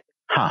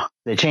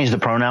 They changed the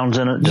pronouns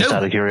in it, just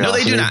out of curiosity? No,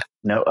 they do not.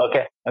 No.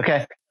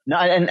 Okay. No,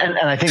 and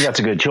I think that's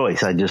a good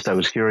choice. I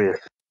was curious.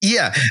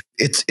 Yeah,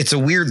 it's a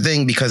weird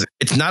thing because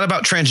it's not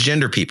about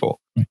transgender people.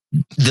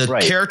 The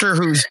character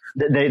who's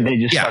they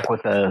just stuck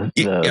with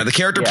the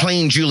character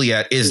playing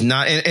Juliet is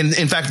not, and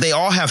in fact they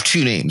all have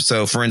two names.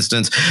 So for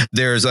instance,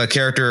 there's a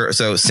character,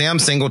 so Sam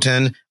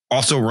Singleton,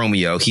 also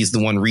Romeo, he's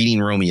the one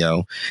reading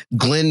Romeo.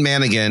 Glenn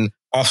Manigan,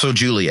 also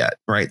Juliet,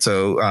 right?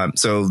 So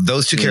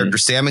those two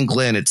characters, Sam and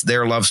Glenn, it's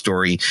their love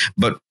story,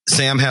 but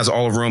Sam has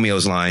all of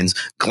Romeo's lines,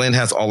 Glenn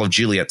has all of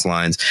Juliet's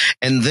lines.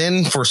 And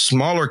then for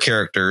smaller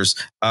characters,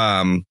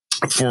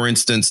 for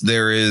instance,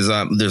 there's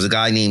a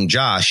guy named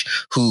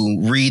Josh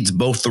who reads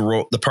both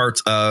the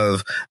parts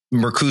of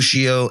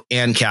Mercutio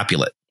and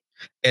Capulet.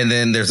 And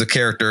then there's a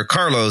character,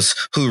 Carlos,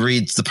 who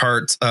reads the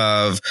parts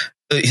of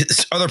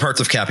other parts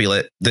of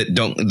Capulet that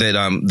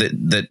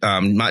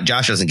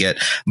Josh doesn't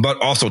get,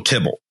 but also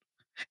Tybalt.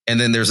 And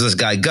then there's this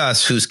guy,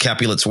 Gus, who's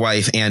Capulet's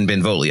wife and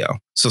Benvolio.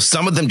 So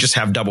some of them just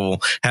have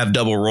double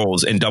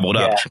roles and doubled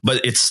up,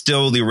 but it's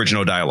still the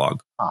original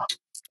dialogue. Huh.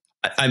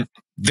 I'm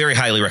very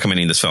highly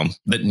recommending this film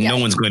that no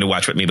one's going to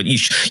watch with me, but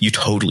you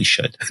totally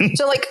should.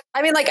 So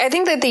I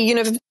think that the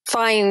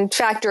unifying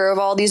factor of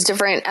all these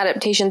different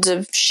adaptations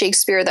of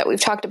Shakespeare that we've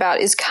talked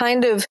about is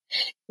kind of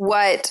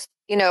what,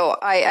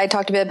 I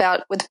talked a bit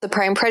about with the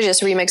Pride and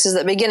Prejudice remixes at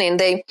the beginning.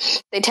 They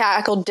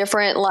tackled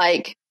different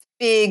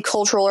big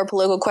cultural or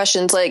political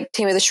questions. Like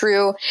Tammy the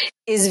Shrew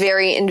is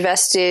very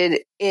invested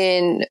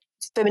in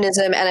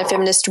feminism and a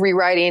feminist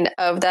rewriting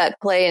of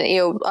that play, and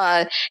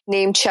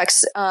name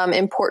checks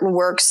important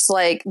works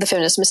like The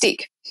Feminist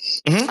Mystique.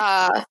 Mm-hmm.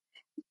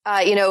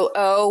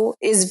 O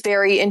is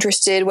very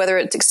interested, whether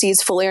it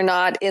succeeds fully or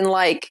not, in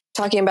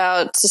talking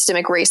about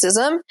systemic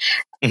racism.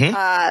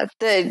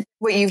 Mm-hmm.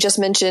 What you've just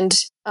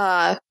mentioned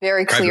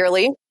very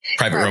clearly.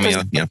 Private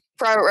Romeo,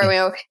 Private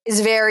Romeo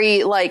is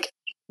very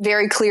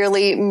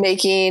clearly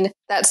making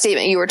that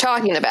statement you were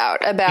talking about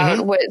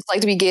what it's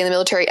like to be gay in the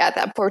military at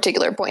that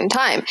particular point in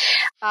time.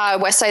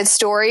 West Side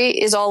Story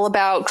is all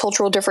about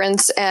cultural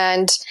difference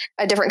and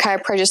a different kind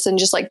of prejudice than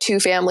just two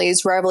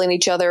families rivaling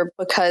each other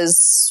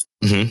because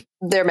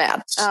they're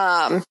mad.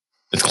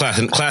 It's class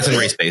and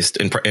race based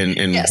in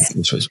yes.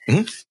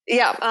 Mm-hmm.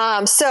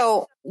 Yeah.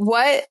 So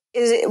what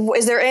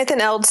is there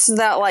anything else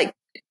that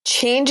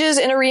changes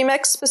in a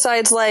remix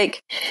besides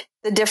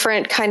the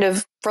different kind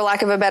of, for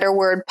lack of a better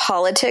word,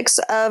 politics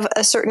of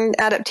a certain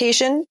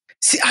adaptation?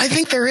 See, I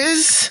think there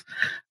is.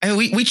 I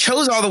mean, we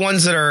chose all the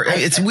ones that are,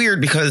 it's weird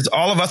because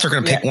all of us are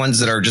going to pick ones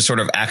that are just sort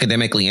of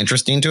academically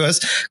interesting to us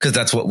because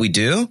that's what we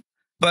do.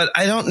 But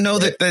I don't know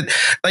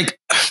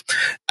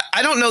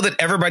I don't know that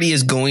everybody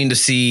is going to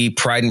see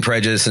Pride and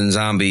Prejudice and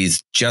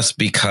Zombies just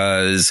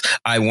because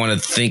I want to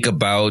think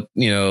about,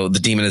 the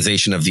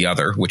demonization of the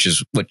other, which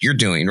is what you're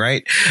doing,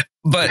 right?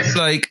 But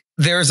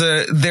there's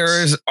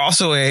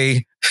also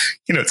a,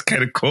 it's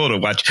kind of cool to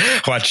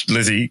watch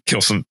Lizzie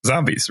kill some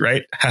zombies,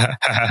 right? I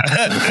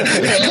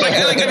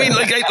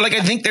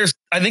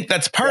think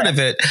that's part of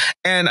it.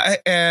 And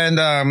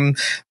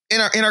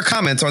in our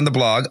comments on the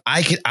blog,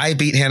 I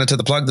beat Hannah to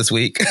the plug this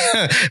week.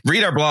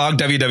 Read our blog,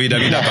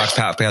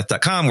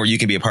 www.boxpodcast.com, where you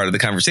can be a part of the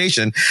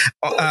conversation.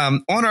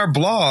 On our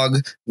blog,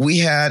 we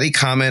had a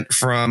comment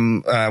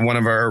from one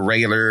of our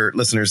regular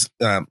listeners,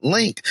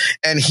 Link,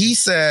 and he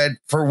said,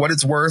 for what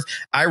it's worth,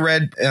 I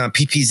read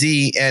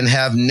PPZ and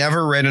have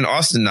never read an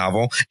Austen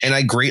novel, and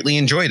I greatly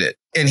enjoyed it.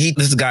 And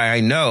this is a guy I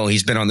know,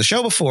 he's been on the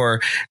show before.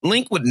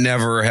 Link would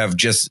never have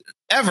just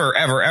ever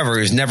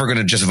is never going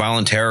to just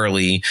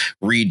voluntarily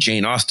read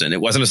Jane Austen.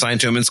 It wasn't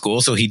assigned to him in school,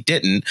 so he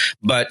didn't.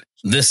 But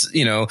this,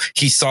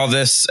 he saw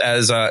this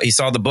as he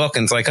saw the book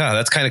and it's like, oh,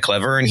 that's kind of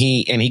clever. And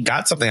he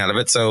got something out of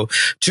it. So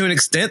to an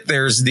extent,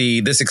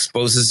 this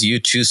exposes you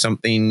to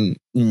something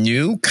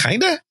new,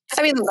 kind of.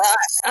 I mean,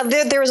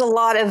 there was a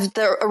lot of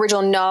the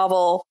original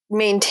novel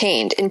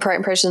maintained in Pride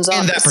and Prejudice.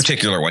 In that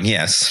particular one,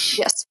 yes.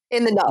 Yes,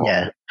 in the novel.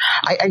 Yeah.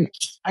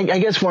 I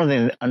guess one of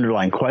the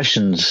underlying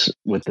questions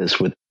with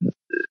this,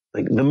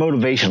 the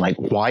motivation,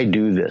 why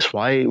do this?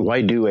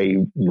 Why do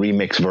a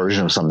remix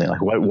version of something?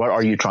 What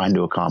are you trying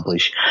to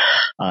accomplish?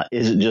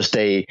 Is it just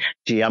I'm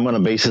going to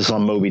base this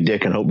on Moby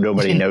Dick and hope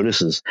nobody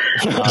notices?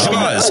 Okay.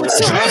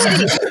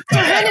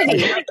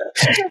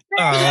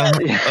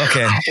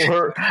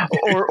 Or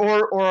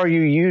are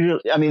you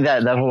usually,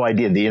 that whole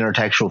idea, the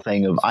intertextual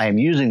thing of I am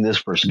using this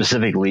for a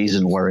specific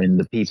reason, wherein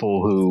the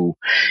people who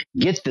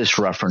get this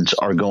reference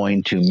are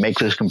going to make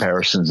those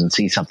comparisons and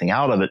see something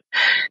out of it.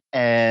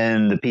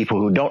 And the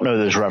people who don't know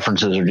those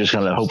references are just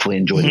going to hopefully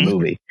enjoy the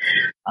movie.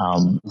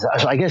 So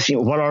I guess,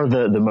 what are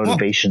the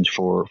motivations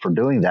for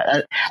doing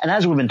that? And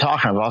as we've been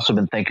talking, I've also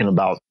been thinking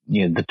about,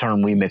 the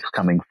term remix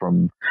coming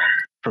from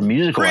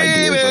musical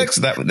ideas.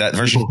 That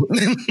version.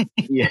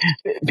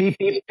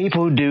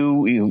 People who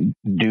do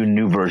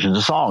new versions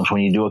of songs.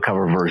 When you do a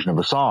cover version of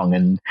a song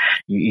and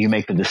you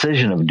make the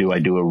decision of, do I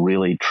do a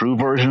really true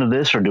version of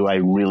this, or do I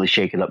really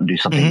shake it up and do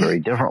something very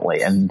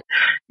differently? And,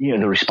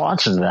 the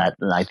responses to that,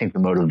 and I think the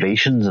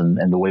motivations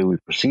and the way we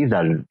perceive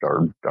that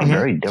are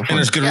very different. And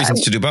there's good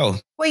reasons to do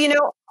both.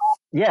 Well,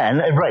 Yeah,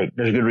 and right.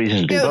 There's good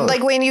reasons to do both.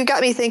 Like, Wayne, you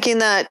got me thinking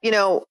that,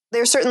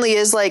 there certainly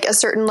is like a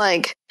certain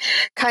like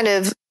kind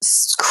of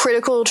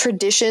critical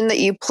tradition that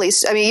you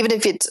place. I mean, even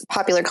if it's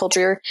popular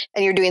culture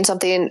and you're doing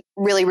something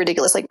really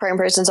ridiculous like Prime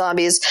Person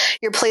Zombies,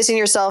 you're placing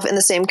yourself in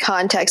the same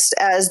context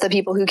as the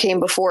people who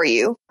came before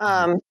you.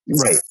 Right.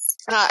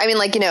 I mean,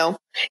 like,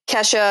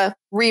 Kesha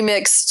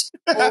remixed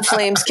Old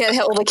Flames Can't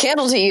Hold a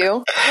Candle to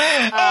You.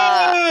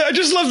 I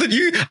just love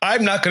that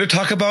I'm not going to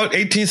talk about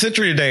 18th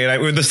century today.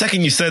 And the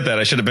second you said that,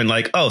 I should have been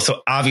like, oh,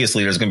 so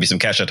obviously there's going to be some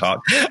Kesha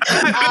talk.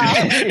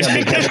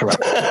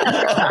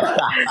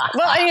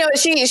 Well,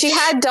 she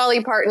had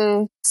Dolly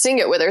Parton sing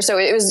it with her. So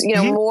it was,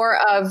 more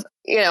of,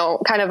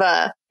 kind of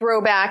a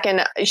throwback,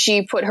 and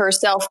she put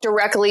herself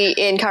directly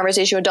in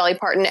conversation with Dolly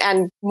Parton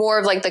and more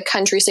of like the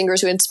country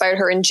singers who inspired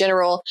her in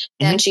general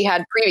than she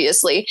had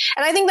previously.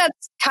 And I think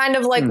that's kind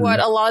of like what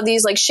a lot of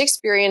these like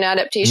Shakespearean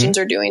adaptations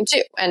are doing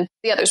too, and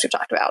the others we've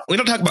talked about. We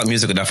don't talk about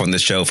music enough on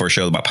this show for a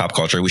show about pop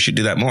culture. We should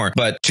do that more.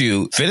 But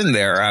to fit in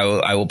there,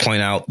 I will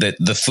point out that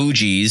the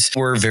Fugees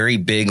were very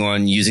big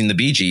on using the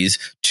Bee Gees,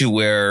 to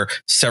where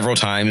several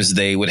times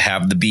they would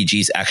have the Bee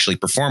Gees actually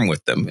perform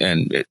with them.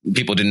 And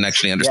people didn't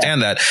actually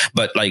understand that.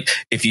 But like,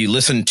 if you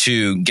listen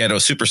to Ghetto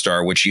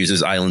Superstar, which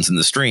uses Islands in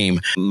the Stream,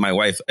 my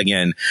wife,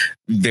 again,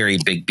 very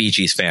big Bee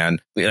Gees fan.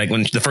 Like,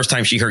 when the first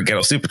time she heard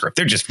Ghetto Superstar,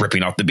 they're just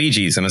ripping off the Bee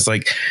Gees. And it's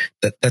like,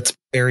 that's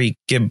Barry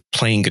Gibb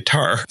playing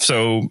guitar.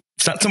 So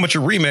it's not so much a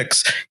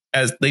remix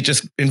as they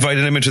just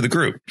invited him into the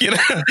group, but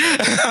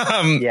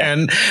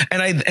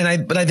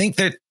I think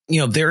that,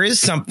 there is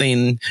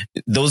something,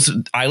 those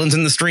Islands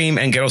in the Stream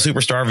and Ghetto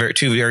Superstar are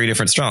two very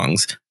different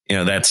songs.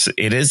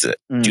 It is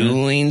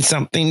doing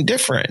something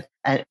different.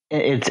 And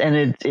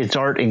it's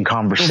art in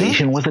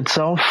conversation with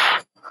itself,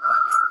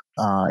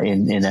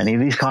 in any of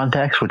these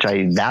contexts, which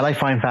I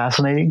find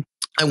fascinating.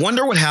 I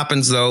wonder what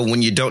happens though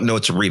when you don't know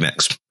it's a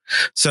remix.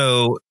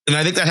 So, and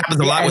I think that happens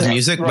a lot with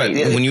music, but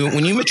when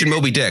you mentioned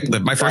Moby Dick,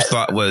 my first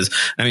thought was,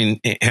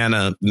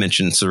 Hannah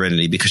mentioned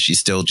Serenity because she's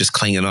still just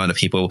clinging on to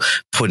people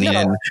putting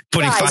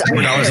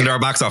 $500 into our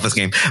box office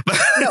game.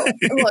 No,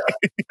 look,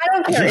 I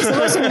don't care. It's the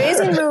most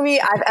amazing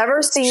movie I've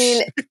ever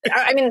seen.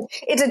 I mean,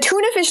 it's a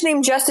tuna fish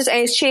named Justice and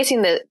he's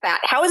chasing the bat.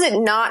 How is it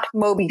not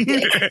Moby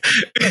Dick?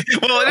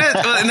 Well, it is,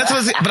 and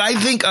that's but I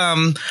think,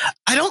 I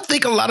don't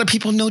think a lot of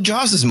people know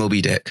Jaws is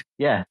Moby Dick.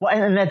 Yeah. Well,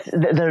 and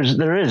there's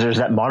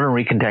that modern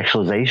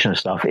recontextualization of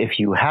stuff. If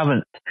you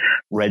haven't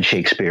read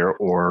Shakespeare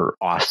or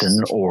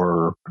Austen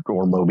or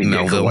Moby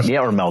Dick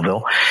or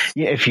Melville,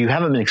 if you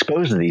haven't been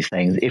exposed to these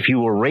things, if you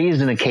were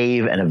raised in a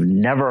cave and have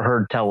never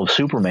heard tell of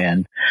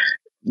Superman,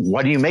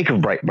 what do you make of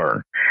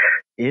Brightburn?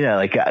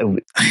 There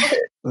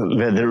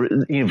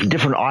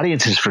different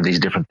audiences for these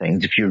different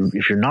things. If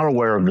you're not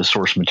aware of the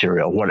source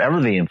material,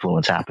 whatever the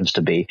influence happens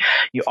to be,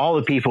 all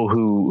the people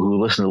who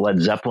listen to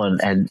Led Zeppelin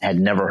had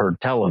never heard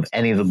tell of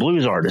any of the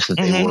blues artists that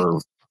they were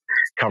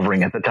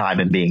covering at the time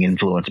and being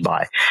influenced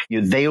by.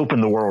 They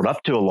opened the world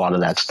up to a lot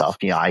of that stuff.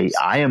 I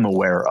am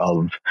aware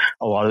of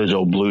a lot of those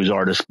old blues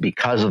artists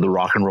because of the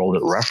rock and roll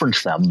that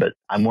referenced them. But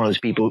I'm one of those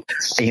people.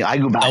 I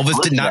go back.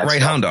 Elvis did not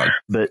write Hound Dog,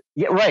 but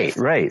right.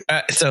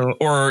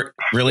 Or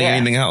really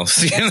anything else.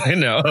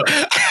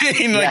 That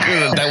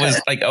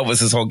was like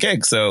Elvis's whole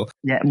gig. So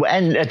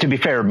and to be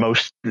fair,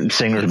 most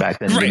singers back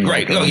then,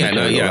 right.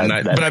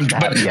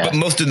 But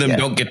most of them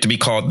don't get to be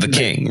called the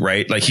king,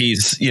 right? Like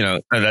he's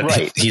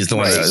he's the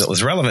one that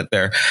was relevant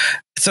there.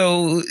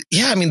 So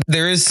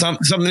there is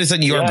something that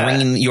said you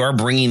are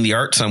bringing the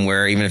art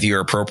somewhere, even if you're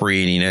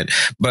appropriating it.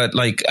 But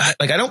I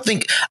don't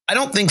think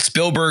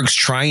Spielberg's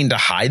trying to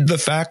hide the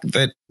fact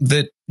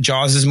that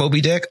Jaws is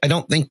Moby Dick. I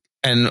don't think.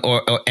 And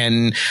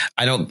I'm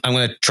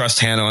going to trust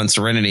Hannah on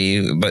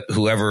Serenity, but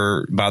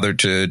whoever bothered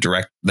to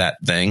direct that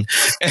thing,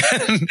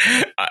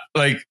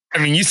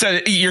 and you're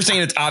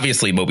saying it's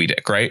obviously Moby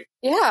Dick, right?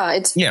 Yeah,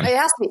 it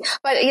has to be.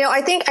 But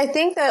I think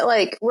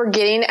that we're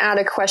getting at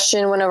a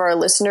question one of our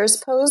listeners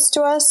posed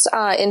to us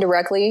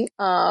indirectly.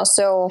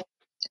 So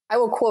I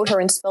will quote her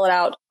and spell it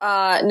out.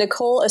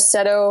 Nicole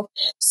Aceto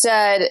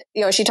said,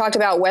 she talked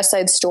about West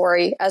Side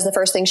Story as the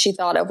first thing she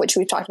thought of, which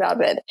we've talked about a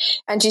bit.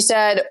 And she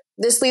said,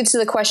 this leads to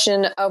the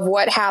question of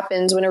what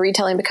happens when a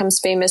retelling becomes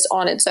famous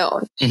on its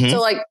own. So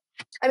look,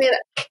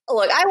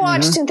 I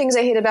watched 10 Things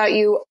I Hate About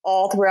You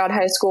all throughout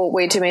high school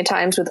way too many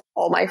times with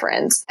all my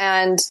friends.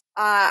 And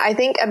I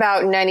think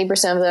about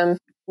 90% of them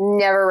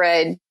never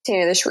read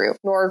Tammy the Shrew,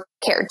 nor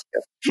cared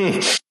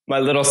to. My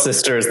little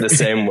sister is the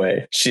same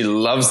way. She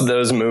loves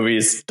those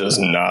movies, does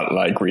not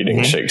like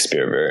reading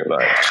Shakespeare very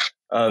much.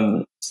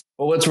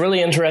 But what's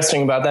really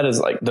interesting about that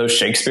is those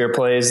Shakespeare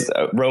plays,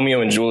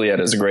 Romeo and Juliet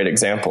is a great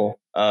example.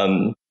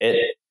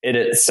 It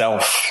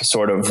itself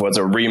sort of was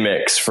a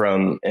remix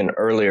from an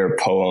earlier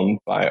poem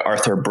by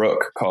Arthur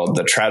Brooke called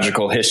The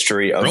Tragical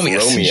History of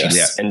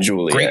Romeus and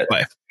Juliet. Great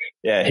play.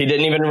 Yeah, he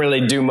didn't even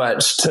really do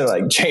much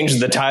to change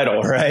the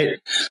title, right?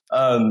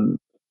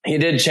 He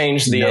did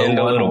change the end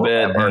a little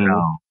bit.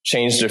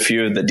 changed a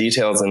few of the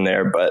details in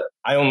there, but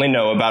I only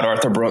know about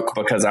Arthur Brooke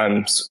because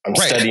I'm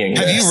studying.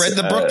 Have this. you read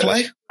the Brooke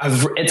play?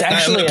 It's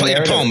actually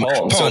a poem.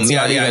 So it's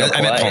I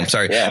meant play. poem.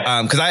 Sorry.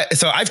 Yeah.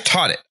 I've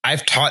taught it.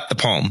 I've taught the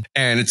poem,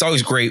 and it's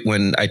always great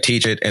when I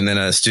teach it and then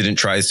a student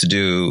tries to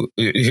do.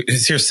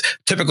 Here's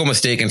typical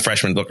mistake in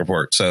freshman book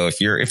report. So if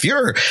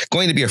you're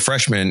going to be a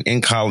freshman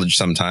in college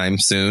sometime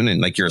soon, and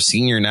like you're a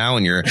senior now,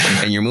 and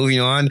you're moving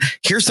on,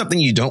 here's something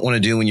you don't want to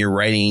do when you're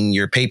writing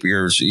your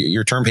papers,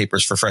 your term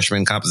papers for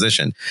freshman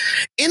composition.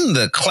 In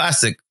the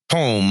classic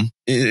poem,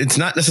 it's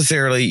not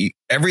necessarily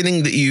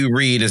everything that you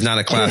read is not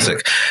a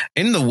classic.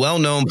 In the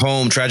well-known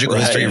poem, Tragical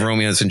History of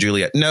Romeo and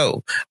Juliet,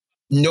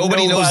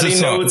 nobody knows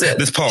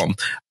this poem.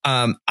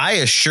 I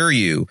assure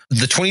you,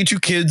 the 22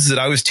 kids that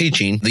I was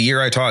teaching the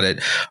year I taught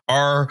it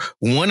are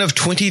one of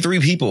 23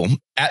 people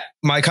at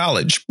my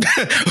college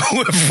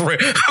who have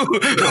read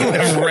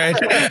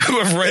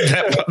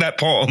that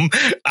poem.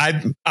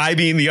 I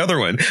being the other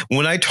one.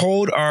 When I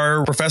told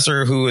our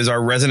professor, who is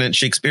our resident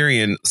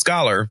Shakespearean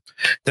scholar,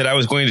 that I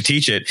was going to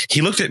teach it,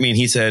 he looked at me and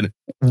he said,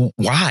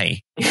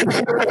 "Why?"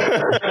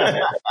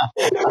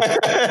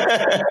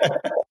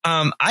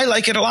 I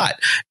like it a lot.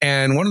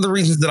 And one of the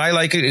reasons that I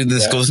like it,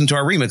 this goes into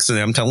our remix, and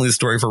I'm telling this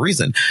story for a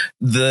reason.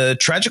 The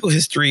Tragical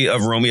History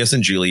of Romeo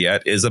and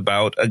Juliet is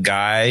about a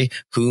guy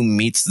who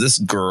meets this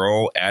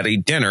girl at a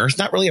dinner. It's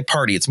not really a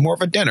party. It's more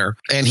of a dinner.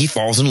 And he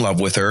falls in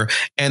love with her.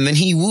 And then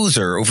he woos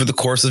her over the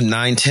course of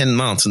 9-10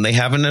 months. And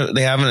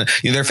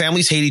their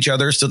families hate each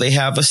other. So they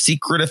have a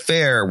secret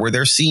affair where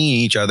they're seeing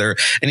each other,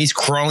 and he's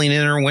crawling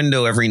in her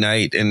window every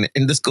night. And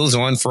this goes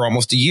on for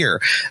almost a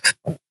year.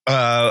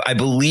 I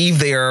believe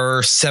they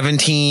are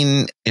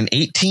 17 and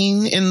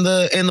 18 in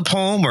the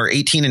poem, or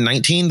 18 and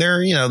 19.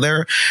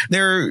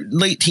 They're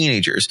late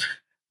teenagers.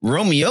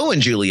 Romeo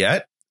and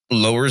Juliet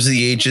lowers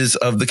the ages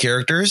of the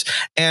characters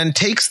and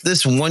takes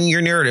this 1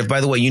 year narrative. By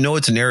the way,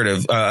 it's a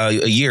narrative, a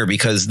year,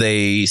 because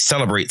they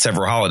celebrate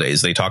several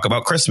holidays. They talk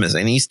about Christmas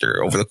and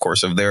Easter over the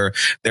course of their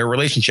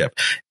relationship.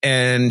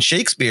 And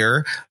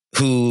Shakespeare,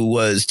 who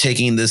was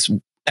taking this,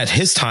 at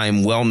his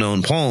time,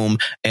 well-known poem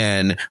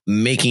and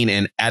making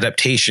an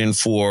adaptation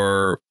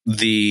for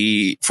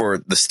the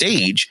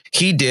stage,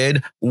 he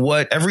did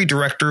what every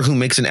director who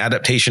makes an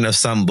adaptation of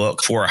some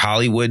book for a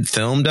Hollywood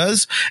film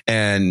does.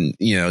 And,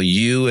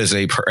 you as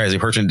a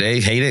person today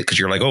hate it because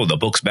you're like, oh, the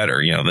book's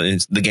better.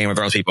 The Game of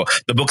Thrones people,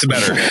 the book's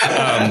better.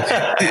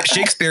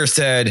 Shakespeare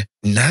said,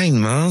 9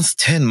 months,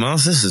 10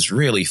 months. This is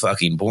really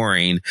fucking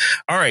boring.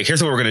 All right,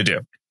 here's what we're going to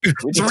do.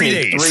 3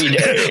 days. 3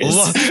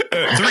 days.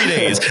 3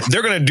 days.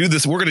 They're going to do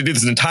this. We're going to do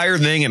this entire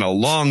thing in a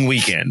long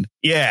weekend.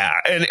 Yeah.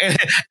 And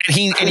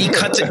he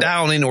cuts it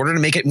down in order to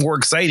make it more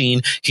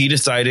exciting. He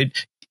decided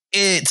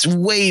it's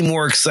way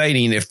more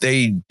exciting if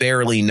they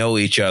barely know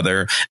each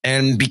other.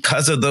 And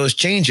because of those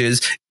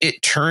changes,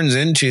 it turns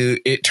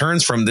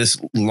from this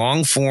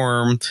long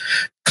form,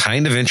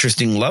 kind of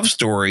interesting love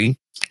story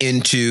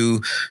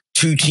into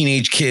two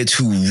teenage kids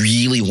who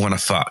really want to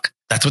fuck.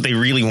 That's what they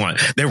really want.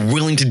 They're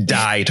willing to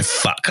die to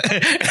fuck.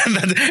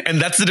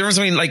 and that's the difference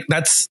between,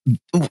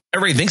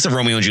 everybody thinks of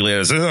Romeo and Juliet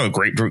as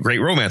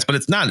great romance, but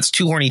it's not. It's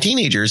two horny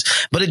teenagers,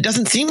 but it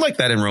doesn't seem like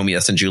that in Romeo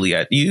and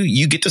Juliet.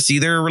 You get to see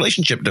their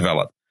relationship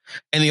develop.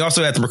 And he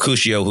also has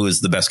Mercutio, who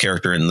is the best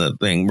character in the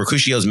thing.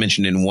 Mercutio is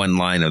mentioned in one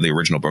line of the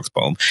original Brooks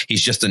poem.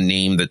 He's just a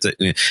name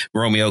that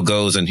Romeo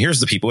goes, and here's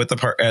the people at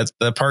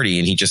the party.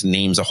 And he just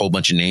names a whole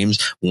bunch of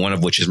names, one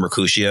of which is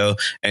Mercutio.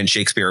 And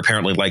Shakespeare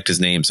apparently liked his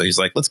name. So he's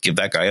like, let's give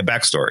that guy a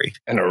backstory.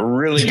 And a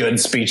really good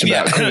speech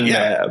about Queen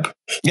Mab.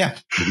 Yeah.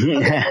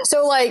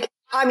 So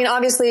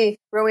obviously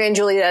Romeo and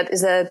Juliet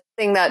is a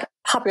thing that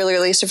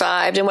popularly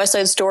survived, and West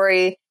Side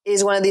Story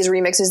is one of these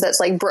remixes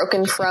that's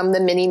broken from the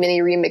many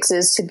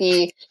remixes to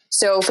be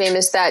so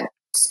famous that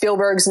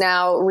Spielberg's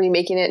now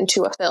remaking it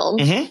into a film.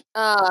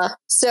 Mm-hmm.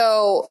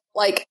 So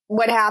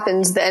what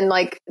happens then,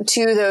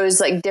 to those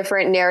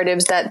different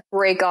narratives that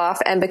break off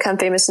and become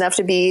famous enough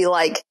to be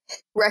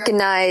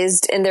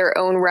recognized in their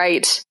own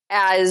right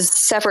as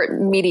separate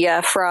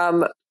media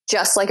from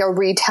just a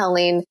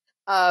retelling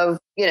of,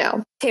 Taming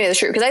of the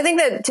Shrew. Because I think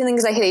that 10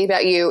 Things I Hate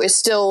About You is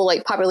still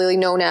popularly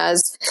known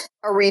as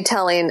a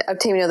retelling of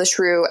Taming of the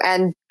Shrew,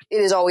 and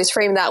it is always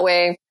framed that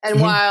way. And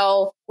mm-hmm.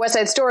 while West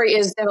Side Story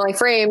is definitely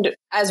framed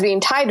as being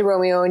tied to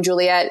Romeo and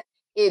Juliet,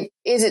 it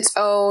is its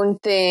own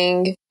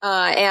thing.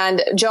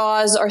 And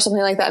Jaws, or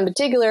something like that in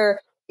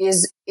particular,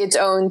 is its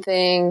own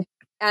thing.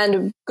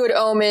 And Good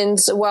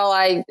Omens, while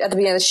I, at the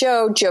beginning of the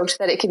show, joked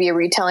that it could be a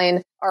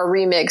retelling or a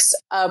remix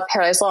of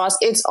Paradise Lost,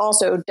 it's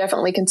also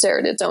definitely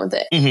considered its own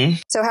thing. Mm-hmm.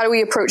 So how do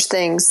we approach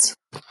things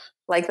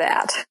like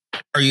that?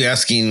 Are you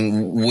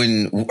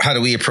asking how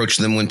do we approach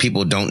them when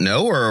people don't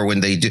know, or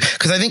when they do?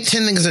 Because I think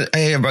 10 Things I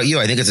Hate About You,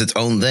 I think it's its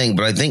own thing,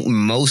 but I think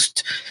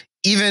most,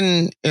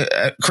 even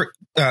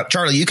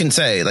Charlie, you can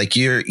say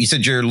you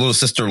said your little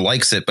sister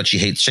likes it, but she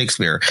hates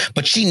Shakespeare,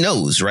 but she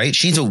knows, right?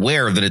 She's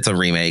aware that it's a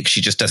remake.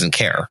 She just doesn't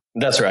care.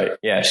 That's right.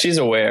 Yeah, she's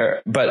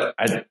aware, but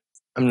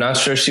I'm not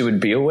sure she would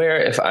be aware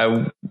if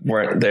I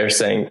weren't there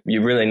saying,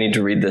 you really need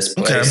to read this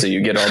play so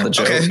you get all the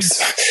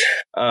jokes.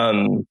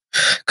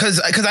 Because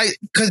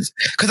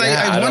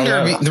I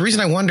wonder. The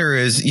reason I wonder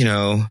is,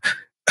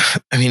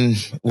 I mean,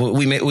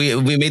 we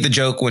made the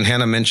joke when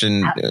Hannah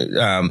mentioned,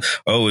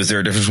 is there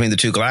a difference between the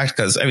two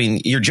Galacticas? I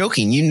mean, you're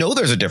joking.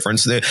 There's a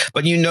difference there,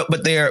 but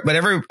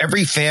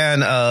every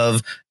fan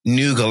of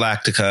new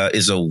Galactica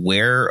is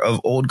aware of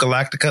old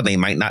Galactica. They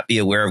might not be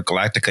aware of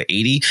Galactica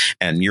 80,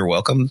 and you're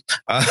welcome.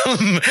 But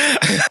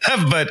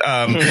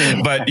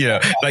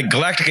like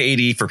Galactica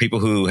 80, for people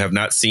who have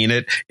not seen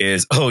it,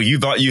 is, oh, you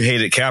thought you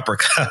hated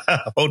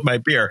Caprica. Hold my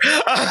beer.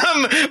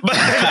 But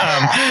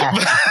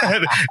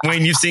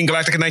when you've seen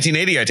Galactica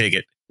 1980, I take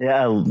it.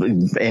 Yeah,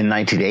 in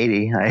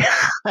 1980,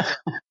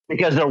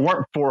 because there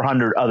weren't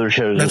 400 other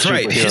shows. That's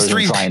right.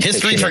 History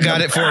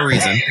forgot it for a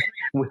reason.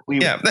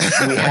 we had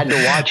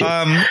to watch it.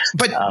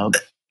 But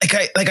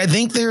I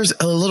think there's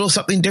a little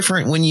something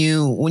different when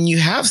you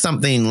have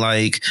something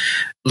like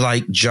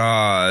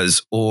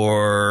Jaws,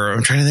 or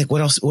I'm trying to think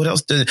what else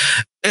did.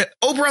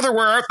 Oh Brother,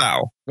 Where Art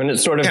Thou? When it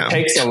sort of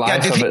takes a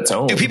life of its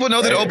own. Do people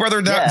know that Oh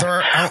Brother,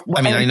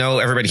 I mean, I know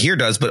everybody here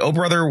does, but Oh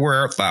Brother, Where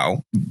Art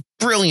Thou?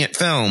 Brilliant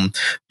come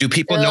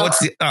know it's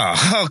the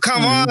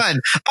come on.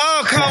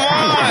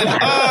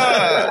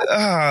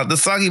 The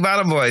Soggy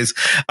Bottom Boys.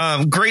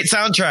 Great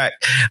soundtrack.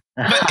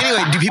 But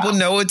anyway, do people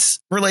know it's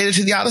related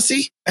to the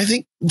Odyssey? I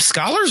think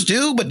scholars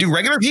do, but do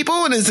regular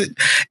people? And is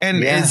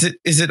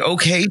it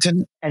okay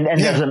to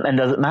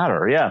does it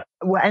matter? Yeah.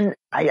 Well, and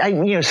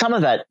I some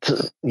of that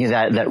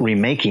that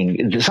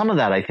remaking, some of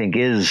that I think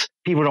is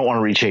people don't want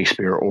to read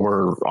Shakespeare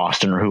or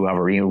Austen or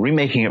whoever,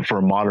 remaking it for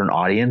a modern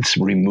audience,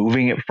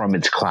 removing it from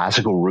its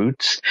classical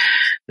roots.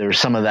 There's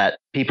some of that.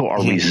 People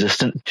are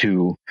resistant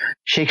to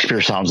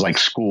Shakespeare. Sounds like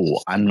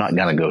school. I'm not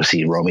going to go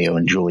see Romeo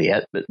and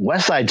Juliet, but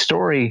West Side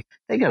Story,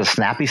 they got a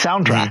snappy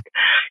soundtrack.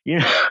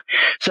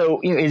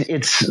 So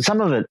it's some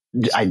of it.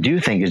 I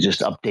do think is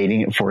just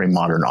updating it for a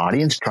modern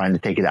audience, trying to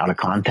take it out of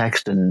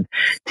context and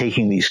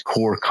taking these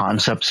core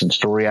concepts and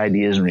story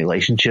ideas and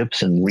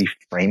relationships and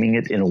reframing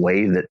it in a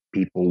way that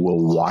people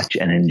will watch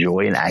and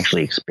enjoy and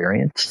actually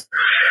experience.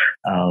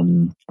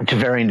 To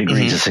varying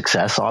degrees of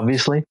success,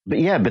 obviously.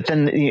 But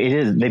then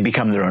they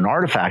become their own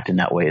artifact in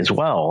that way as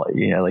well.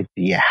 Like,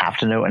 do you have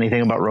to know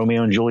anything about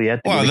Romeo and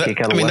Juliet to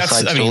kick out of West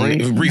Side Story?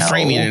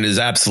 Reframing it is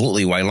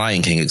absolutely why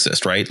Lion King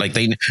exists, right? Like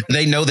they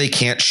know they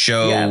can't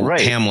show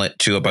Hamlet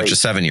to a bunch of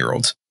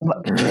 7-year-olds.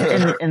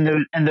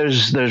 And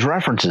there's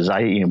references.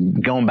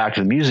 Going back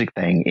to the music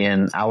thing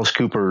in Alice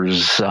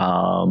Cooper's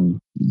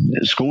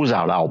School's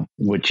Out album,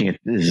 which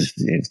is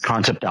a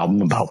concept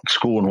album about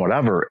school and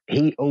whatever.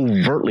 He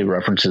overtly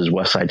references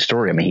West Side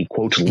Story. I mean, he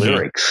quotes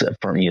lyrics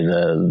from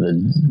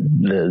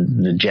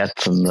the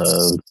Jets and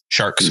the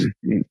Sharks.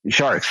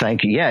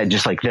 Thank you. Yeah,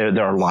 just like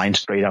there are lines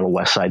straight out of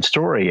West Side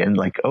Story, and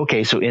like,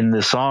 okay, so in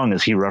this song,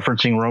 is he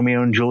referencing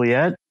Romeo and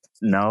Juliet?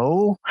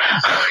 No,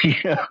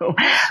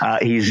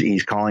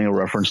 he's calling a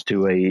reference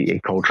to a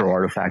cultural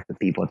artifact that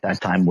people at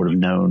that time would have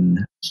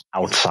known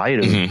outside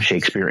of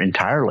Shakespeare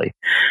entirely.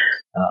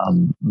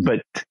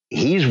 But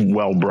he's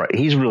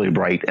really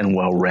bright and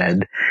well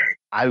read.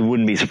 I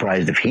wouldn't be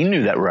surprised if he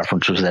knew that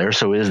reference was there.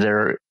 So is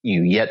there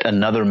yet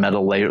another meta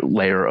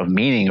layer of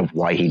meaning of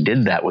why he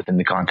did that within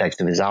the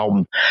context of his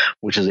album,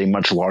 which is a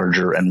much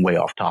larger and way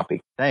off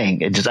topic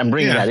thing. I'm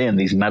bringing that in,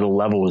 these meta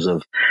levels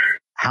of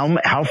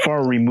how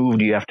far removed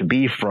do you have to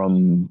be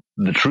from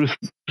the truth?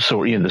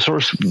 So, the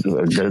source,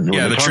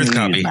 the truth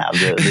copy.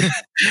 The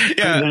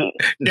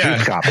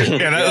truth copy.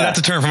 Yeah, that's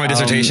a term for my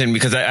dissertation,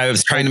 because I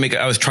was trying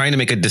to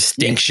make a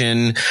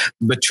distinction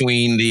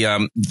between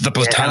the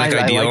Platonic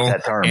ideal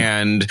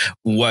and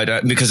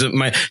what, because of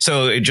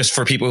just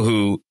for people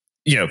who,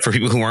 for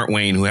people who aren't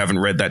Wayne, who haven't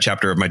read that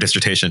chapter of my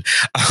dissertation,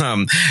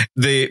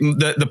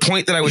 the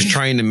point that I was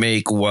trying to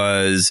make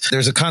was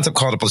there's a concept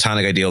called a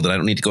Platonic ideal that I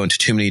don't need to go into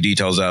too many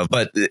details of,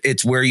 but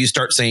it's where you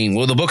start saying,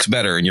 well, the book's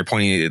better, and you're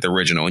pointing at the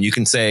original. And you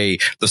can say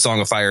the Song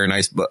of Fire and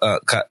Ice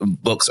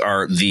books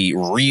are the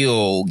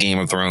real Game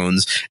of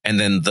Thrones, and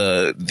then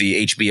the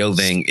HBO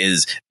thing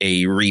is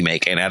a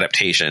remake, an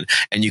adaptation.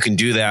 And you can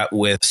do that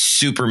with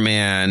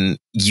Superman.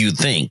 You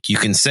think you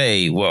can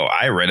say, well,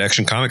 I read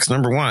Action Comics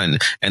 #1,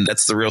 and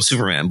that's the real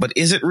Superman. But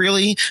is it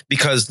really?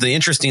 Because the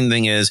interesting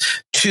thing is,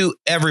 to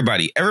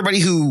everybody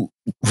who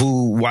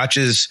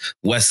watches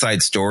West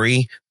Side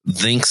Story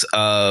thinks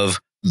of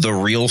the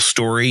real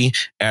story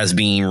as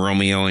being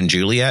Romeo and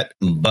Juliet,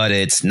 but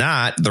it's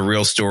not. The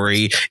real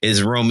story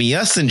is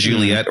Romeus and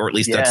Juliet, or at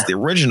least that's the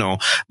original.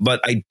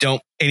 But I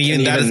don't. And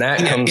even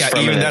that's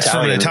from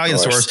an Italian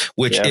source,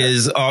 which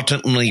is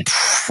ultimately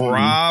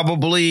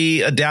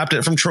probably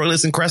adapted from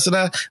Troilus and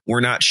Cressida.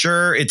 We're not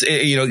sure.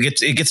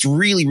 It gets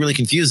really, really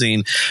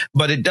confusing,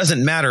 but it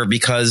doesn't matter,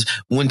 because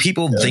when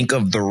people think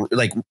of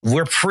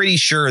we're pretty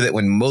sure that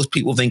when most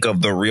people think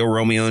of the real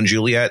Romeo and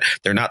Juliet,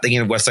 they're not thinking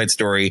of West Side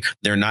Story.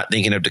 They're not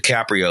thinking of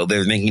DiCaprio.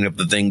 They're thinking of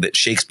the thing that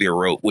Shakespeare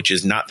wrote, which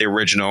is not the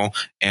original,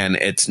 and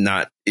it's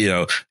not.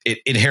 It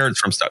inherits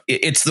from stuff.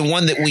 It's the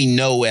one that we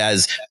know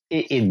as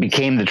it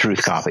became the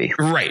truth copy.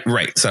 Right.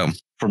 So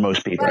for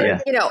most people.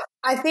 But, Yeah.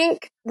 I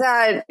think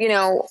that,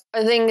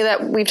 a thing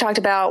that we've talked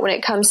about when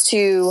it comes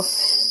to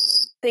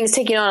things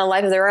taking on a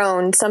life of their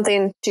own,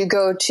 something to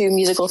go to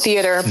musical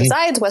theater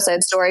besides West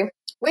Side Story,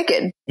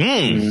 Wicked.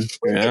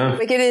 Yeah.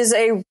 Wicked is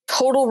a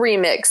total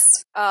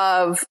remix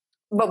of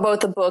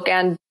both the book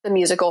and the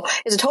musical.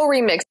 Is a total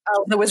remix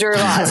of The Wizard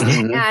of Oz.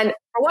 And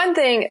for one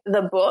thing,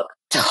 the book,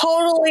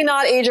 totally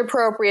not age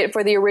appropriate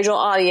for the original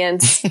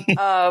audience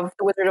of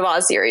the Wizard of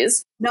Oz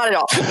series. Not at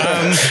all.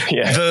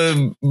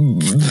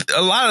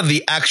 A lot of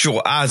the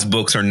actual Oz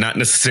books are not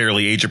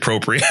necessarily age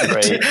appropriate.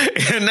 Right.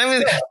 And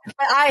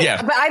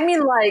but I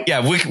mean, like,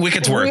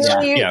 Wicked's words.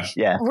 Really,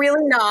 Yeah.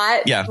 Really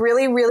not. Yeah.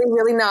 Really, really,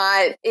 really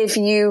not. If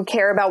you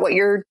care about what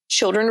your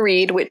children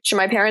read, which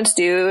my parents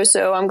do,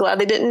 so I'm glad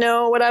they didn't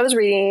know what I was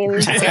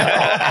reading. So,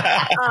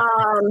 As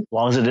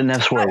long as it didn't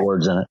have swear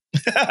words in it.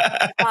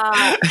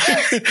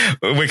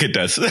 Wicked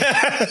does.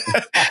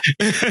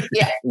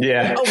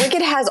 Yeah. Oh,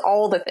 Wicked has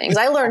all the things.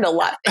 I learned a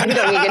lot. But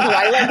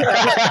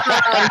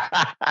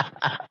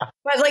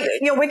like,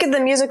 Wicked the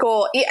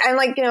musical, and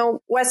like,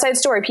 West Side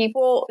Story,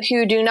 people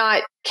who do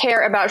not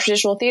care about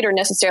traditional theater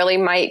necessarily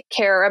might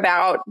care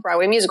about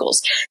Broadway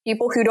musicals.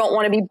 People who don't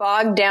want to be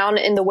bogged down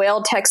in the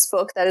whale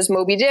textbook that is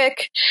Moby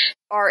Dick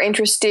are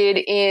interested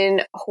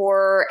in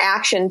horror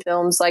action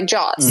films like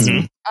Jaws.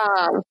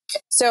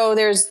 So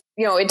there's,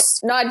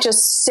 it's not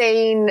just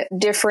saying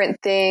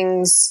different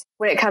things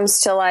when it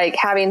comes to like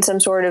having some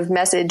sort of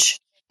message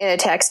in a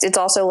text. It's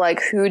also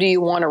like, who do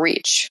you want to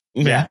reach?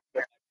 Yeah.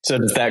 So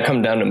does that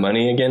come down to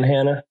money again,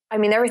 Hannah? I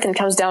mean, everything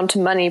comes down to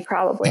money,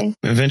 probably.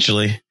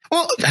 Eventually.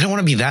 Well, I don't want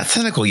to be that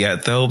cynical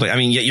yet, though. But I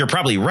mean, you're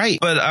probably right.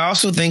 But I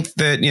also think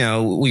that,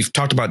 we've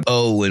talked about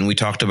and we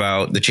talked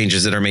about the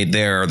changes that are made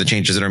there, or the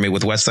changes that are made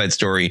with West Side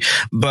Story.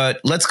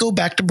 But let's go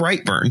back to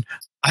Brightburn.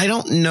 I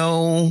don't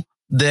know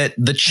that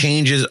the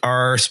changes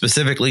are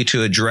specifically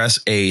to address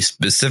a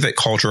specific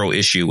cultural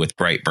issue with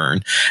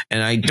Brightburn.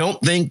 And I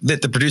don't think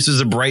that the producers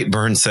of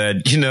Brightburn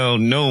said,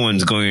 no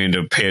one's going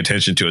to pay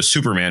attention to a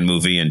Superman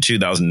movie in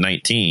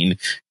 2019.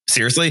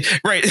 Seriously?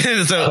 Right.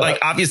 So like,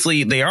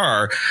 obviously they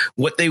are.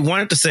 What they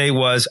wanted to say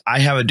was, I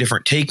have a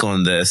different take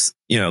on this.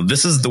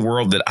 This is the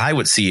world that I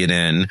would see it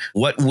in.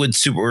 What would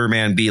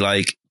Superman be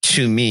like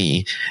to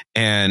me?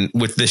 And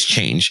with this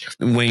change,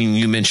 when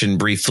you mentioned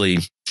briefly,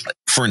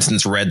 for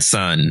instance, Red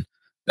Sun,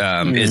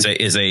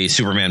 is a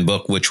Superman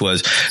book, which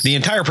was the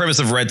entire premise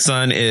of Red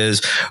Sun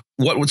is,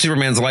 what would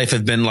Superman's life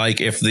have been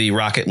like if the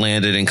rocket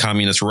landed in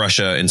communist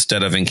Russia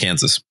instead of in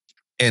Kansas?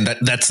 And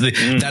that's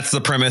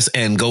the premise,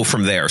 and go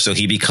from there. So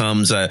he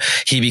becomes a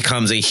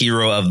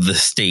hero of the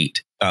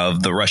state,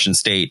 of the Russian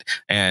state,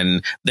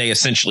 and they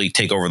essentially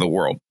take over the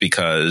world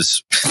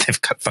because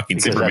they've got fucking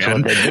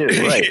Superman. That's what they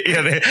do,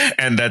 right?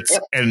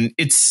 And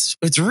it's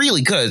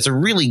really good. It's a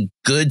really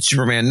good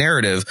Superman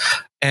narrative.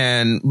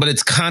 But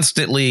it's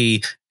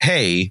constantly,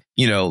 hey,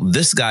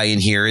 this guy in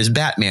here is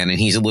Batman, and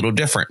he's a little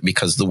different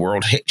because the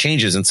world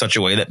changes in such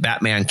a way that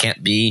Batman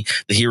can't be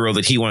the hero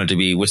that he wanted to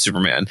be with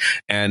Superman.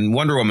 And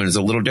Wonder Woman is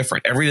a little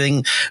different.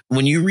 Everything,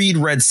 when you read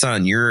Red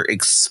Sun, you're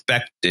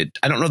expected.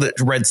 I don't know that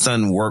Red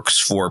Sun works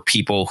for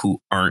people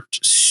who aren't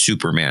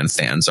Superman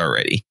fans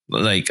already.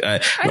 Like, I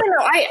don't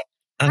know.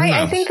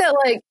 I think that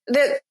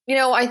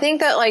I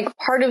think that like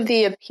part of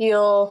the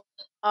appeal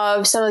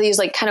of some of these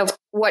like kind of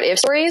what if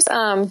stories,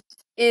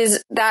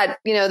 is that,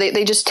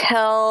 they just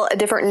tell a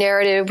different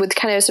narrative with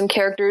kind of some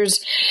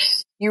characters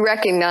you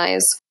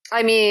recognize.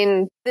 I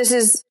mean, this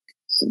is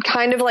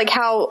kind of like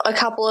how a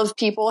couple of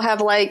people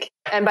have like,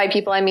 and by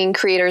people, I mean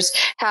creators,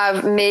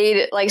 have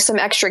made like some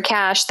extra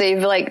cash.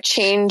 They've like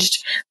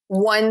changed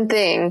one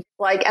thing,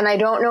 like, and I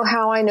don't know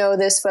how I know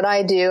this, but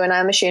I do, and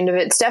I'm ashamed of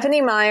it.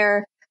 Stephanie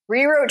Meyer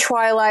rewrote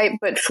Twilight,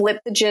 but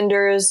flipped the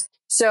genders.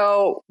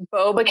 So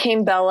Bo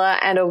became Bella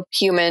and a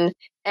human,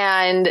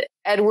 and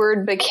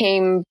Edward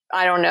became,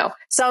 I don't know,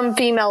 some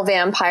female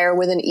vampire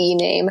with an E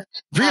name.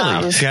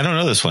 Really? See, I don't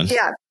know this one.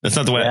 Yeah. That's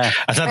not the way. Yeah.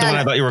 That's not the one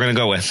I thought you were going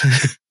to go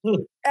with.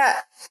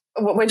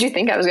 What did you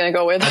think I was going to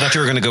go with? I thought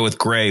you were going to go with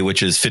Grey,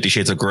 which is 50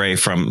 Shades of Grey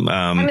from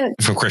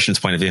Christian's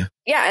point of view.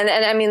 Yeah.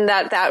 And I mean,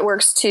 that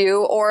works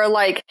too. Or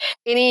like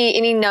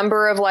any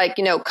number of like,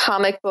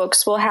 comic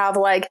books will have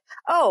like,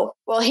 oh,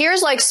 well,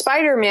 here's like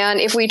Spider-Man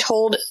if we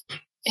told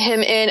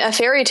him in a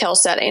fairy tale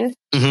setting.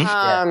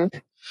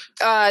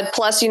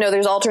 Plus,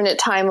 there's alternate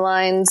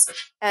timelines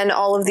and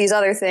all of these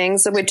other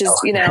things, which is,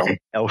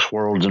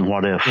 Elseworlds and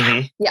What If.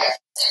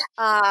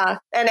 Yeah.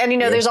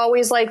 And there's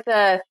always like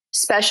the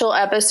special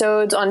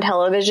episodes on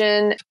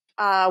television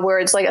where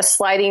it's like a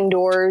sliding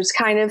doors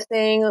kind of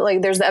thing.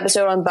 Like there's the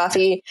episode on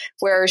Buffy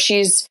where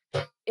she's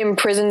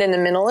imprisoned in the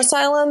mental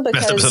asylum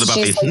because best episode of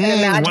Buffy. She's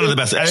like one of the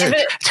best.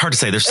 It's hard to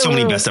say. There's so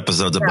many best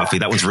episodes of Buffy.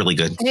 That one's really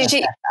good.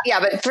 Yeah,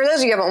 but for those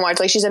of you who haven't watched,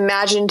 like she's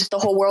imagined the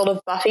whole world of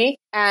Buffy,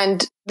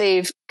 and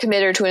they've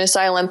committed her to an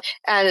asylum,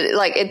 and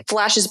like it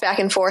flashes back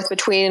and forth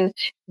between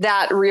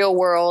that real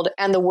world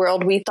and the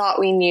world we thought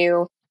we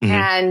knew.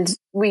 and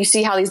we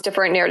see how these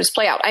different narratives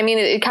play out. I mean,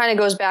 it kind of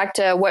goes back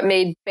to what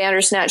made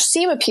Bandersnatch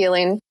seem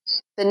appealing,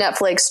 the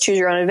Netflix Choose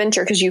Your Own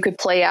Adventure, because you could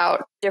play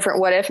out different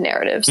what if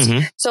narratives.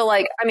 So,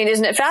 like, I mean,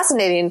 isn't it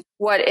fascinating?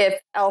 What if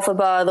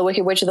Elphaba, the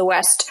Wicked Witch of the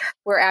West,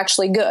 were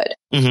actually good?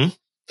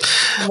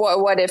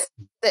 What if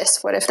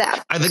this? What if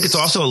that? I think it's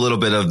also a little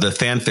bit of the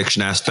fan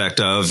fiction aspect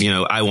of,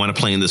 I want to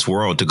play in this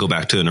world, to go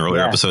back to an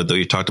earlier episode that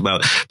you talked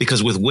about,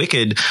 because with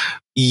Wicked,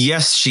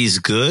 yes, she's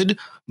good,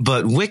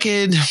 but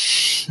Wicked,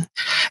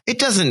 it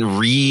doesn't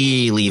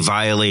really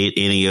violate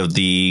any of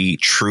the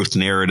truth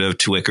narrative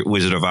to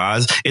Wizard of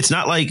Oz. It's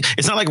not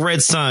like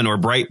Red Sun or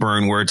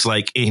Brightburn, where it's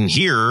like, in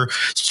here,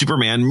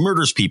 Superman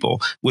murders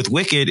people. With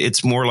Wicked,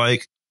 it's more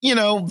like,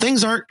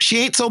 she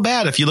ain't so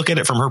bad if you look at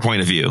it from her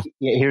point of view.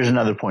 Yeah, here's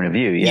another point of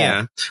view.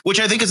 Yeah. Which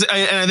I think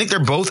I think they're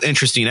both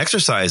interesting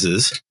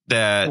exercises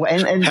that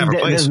have a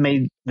place.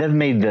 They've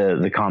made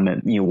the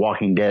comment,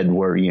 Walking Dead,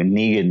 where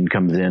Negan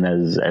comes in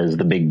as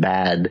the big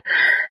bad,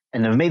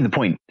 and they've made the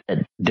point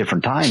at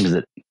different times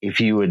that if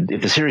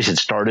the series had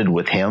started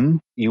with him,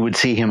 you would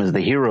see him as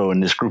the hero,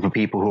 and this group of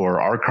people who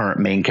are our current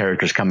main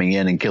characters coming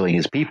in and killing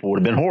his people would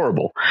have been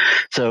horrible.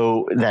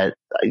 So that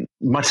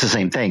much the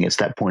same thing. It's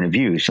that point of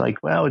view. It's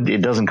like, well,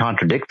 it doesn't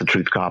contradict the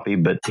truth copy,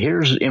 but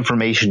here's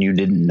information you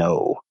didn't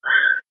know.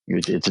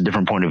 It's a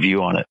different point of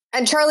view on it.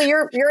 And Charlie,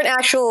 you're an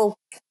actual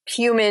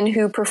human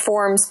who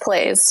performs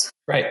plays.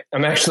 Right.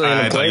 I'm actually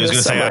in a play. I was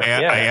going to say,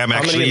 I am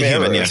actually a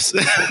human, yes.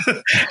 But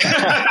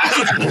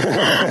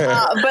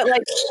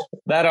like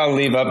that I'll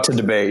leave up to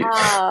debate.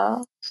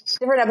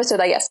 Different episode,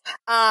 I guess.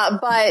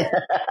 But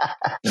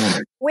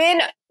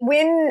when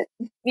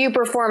you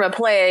perform a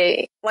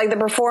play, like the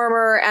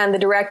performer and the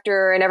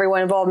director and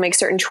everyone involved make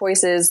certain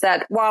choices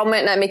that, while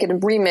might not make it a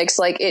remix,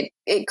 like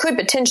it could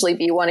potentially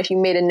be one if you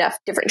made enough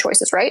different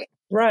choices, right?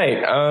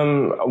 Right.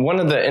 One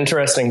of the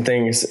interesting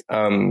things,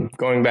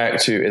 going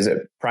back to, is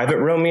it Private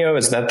Romeo?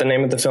 Is that the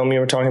name of the film you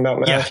were talking about,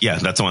 Matt? Yeah,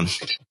 that's the one.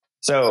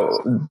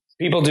 So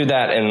people do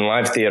that in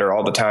live theater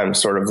all the time,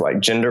 sort of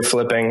like gender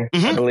flipping.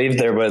 I believe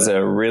there was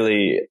a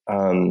really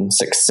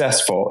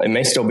successful, it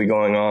may still be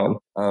going on,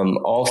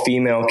 all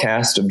female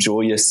cast of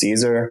Julius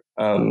Caesar,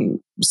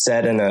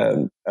 set in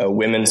a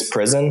women's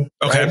prison.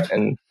 Okay. Right?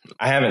 And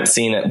I haven't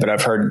seen it, but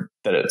I've heard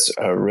that it's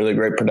a really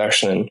great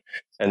production.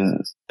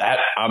 And that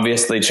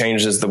obviously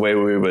changes the way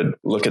we would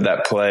look at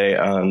that play.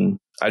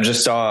 I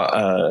just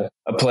saw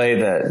a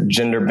play that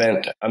gender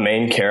bent a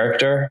main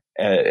character.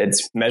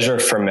 It's Measure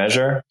for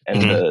Measure,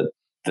 and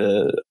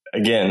they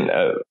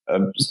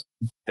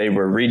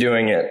were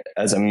redoing it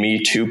as a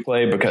Me Too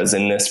play, because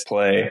in this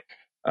play,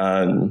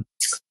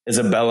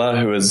 Isabella,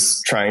 who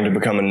is trying to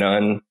become a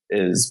nun,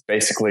 is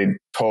basically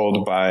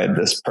told by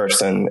this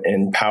person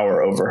in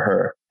power over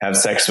her, have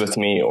sex with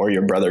me or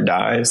your brother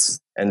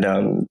dies. And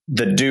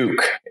the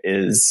Duke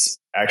is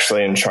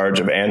actually in charge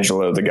of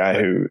Angelo, the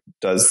guy who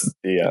does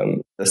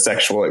the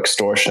sexual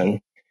extortion.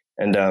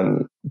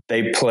 And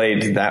they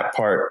played that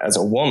part as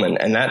a woman,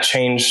 and that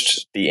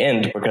changed the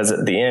end, because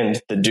at the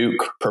end, the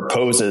Duke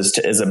proposes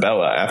to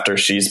Isabella after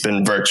she's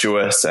been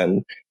virtuous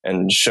and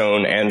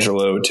shown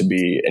Angelo to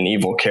be an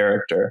evil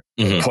character.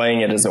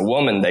 Playing it as a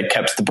woman, they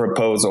kept the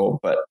proposal,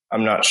 but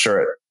I'm not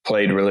sure it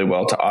played really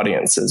well to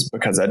audiences,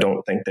 because I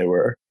don't think they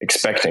were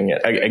expecting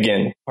it.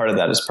 Again, part of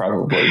that is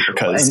probably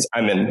because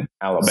I'm in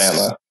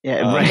Alabama.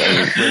 Yeah, right.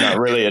 We're not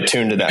really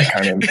attuned to that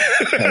kind of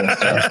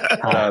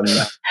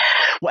stuff.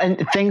 Well,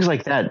 and things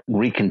like that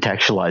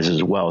recontextualize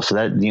as well. So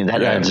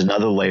that adds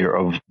another layer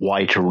of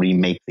why to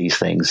remake these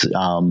things.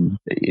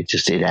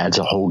 It adds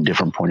a whole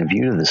different point of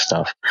view to this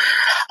stuff.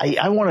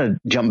 I want to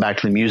jump back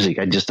to the music.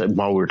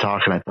 While we were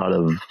talking, I thought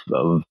of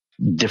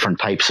different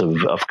types of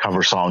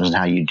cover songs and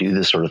how you do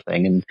this sort of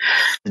thing and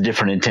the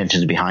different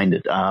intentions behind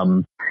it.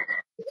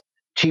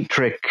 Cheap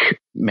Trick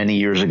many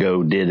years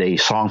ago did a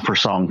song for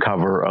song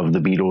cover of the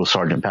Beatles'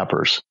 Sgt.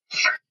 Pepper's.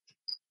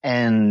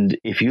 And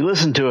if you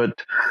listen to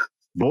it,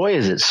 boy,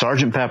 is it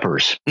Sgt.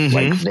 Pepper's.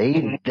 Like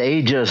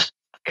they just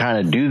kind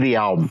of do the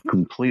album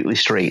completely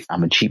straight.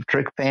 I'm a Cheap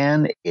Trick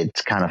fan.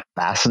 It's kind of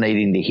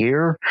fascinating to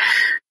hear,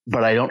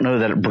 but I don't know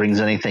that it brings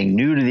anything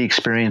new to the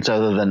experience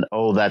other than,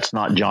 oh, that's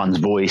not John's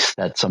voice.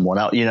 That's someone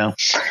else,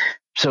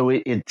 So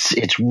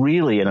it's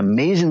really an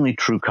amazingly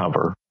true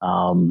cover,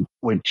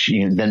 which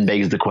then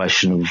begs the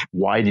question of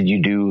why did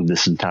you do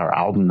this entire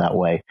album that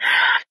way?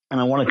 And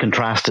I want to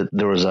contrast it.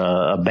 There was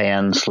a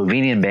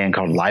Slovenian band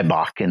called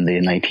Laibach in the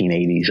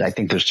 1980s. I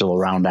think they're still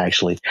around,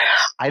 actually.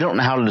 I don't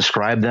know how to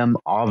describe them.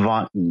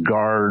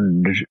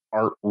 Avant-garde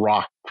art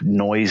rock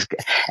noise.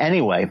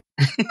 Anyway,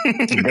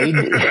 they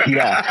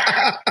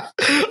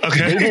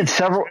did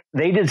several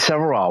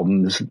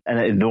albums,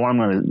 and the one I'm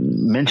going to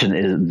mention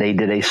is they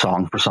did a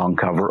song for song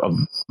cover of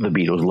the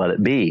Beatles' Let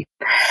It Be.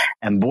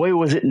 And boy,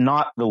 was it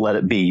not the Let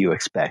It Be you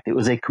expect. It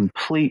was a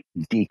complete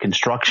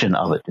deconstruction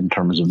of it in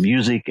terms of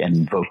music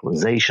and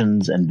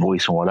vocalizations and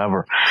voice and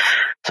whatever.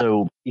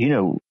 So,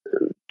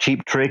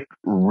 Cheap Trick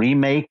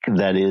remake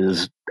that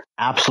is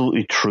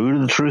absolutely true to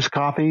the truth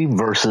copy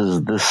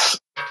versus this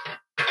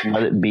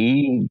Let It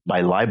Be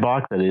by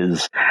Laibach that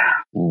is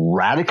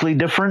radically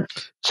different.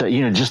 So,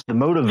 just the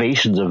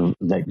motivations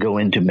that go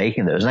into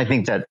making those. And I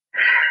think that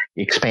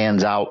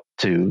expands out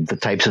to the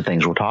types of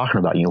things we're talking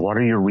about. What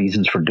are your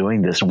reasons for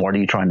doing this, and what are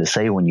you trying to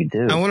say when you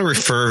do? I want to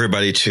refer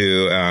everybody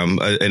to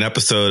an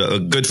episode. A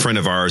good friend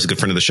of ours, a good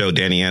friend of the show,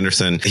 Danny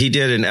Anderson. He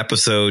did an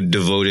episode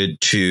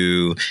devoted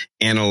to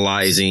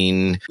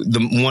analyzing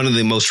one of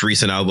the most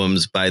recent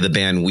albums by the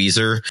band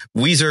Weezer.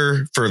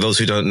 Weezer, for those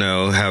who don't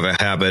know, have a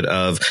habit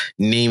of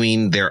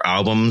naming their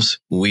albums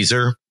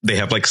Weezer. They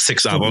have like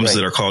 6 albums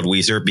that are called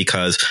Weezer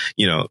because,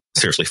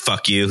 seriously,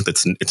 fuck you.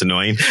 It's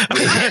annoying.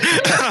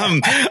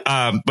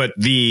 But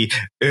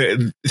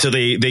so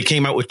they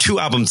came out with 2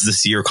 albums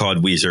this year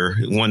called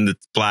Weezer. One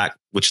that's black,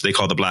 which they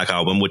call the Black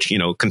Album, which,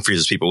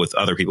 confuses people with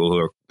other people who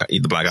are the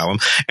Black Album.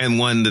 And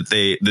one that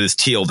is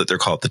teal, that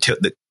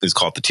that is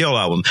called the Teal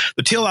Album.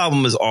 The Teal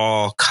Album is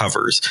all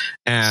covers.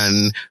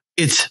 And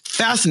it's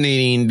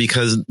fascinating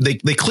because they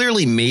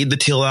clearly made the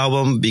Teal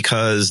Album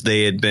because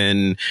they had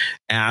been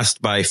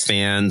asked by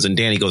fans, and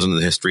Danny goes into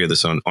the history of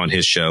this on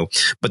his show,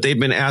 but they'd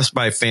been asked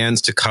by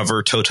fans to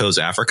cover Toto's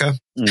Africa,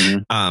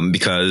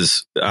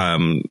 because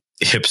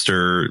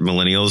hipster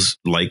millennials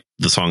like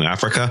the song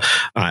Africa.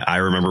 I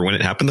remember when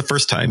it happened the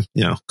first time,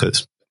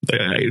 because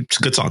it's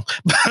a good song,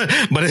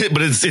 but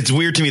it's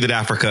weird to me that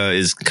Africa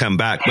is come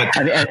back. But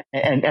and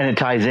it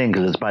ties in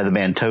because it's by the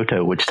band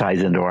Toto, which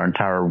ties into our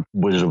entire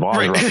Wizard of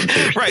Oz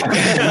references. Right.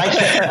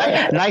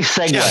 nice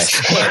segue.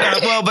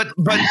 Yes.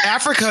 But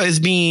Africa is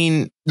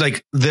being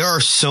like, there are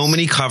so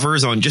many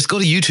covers on. Just go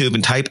to YouTube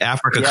and type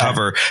Africa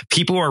cover.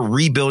 People are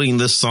rebuilding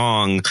this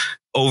song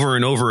over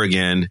and over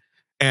again.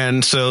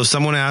 And so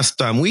someone asked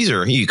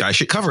Weezer, you guys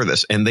should cover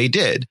this, and they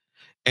did.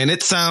 And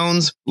it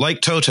sounds like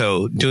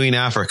Toto doing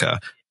Africa.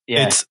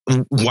 Yeah. It's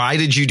why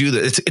did you do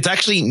this? It's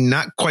actually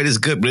not quite as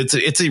good, but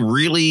it's a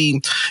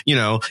really,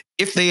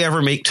 if they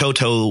ever make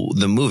Toto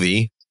the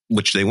movie,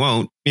 which they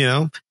won't,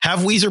 have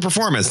Weezer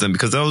perform as them,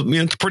 because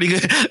it's pretty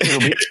good.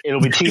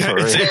 It'll be cheaper.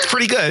 It's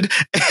pretty good.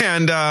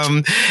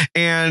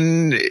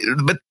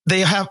 But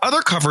they have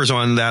other covers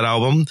on that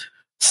album,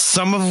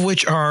 some of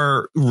which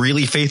are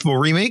really faithful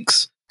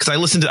remakes.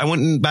 Because I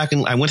went back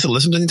and I went to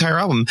listen to the entire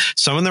album.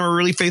 Some of them are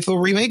really faithful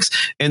remakes,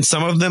 and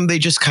some of them, they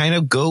just kind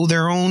of go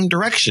their own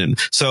direction.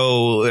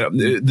 So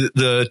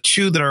the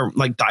 2 that are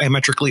like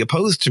diametrically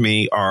opposed to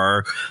me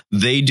are,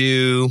 they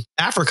do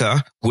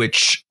Africa,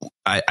 which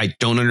I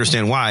don't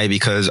understand why,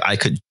 because I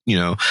can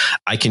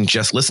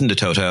just listen to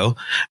Toto.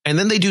 And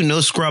then they do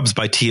No Scrubs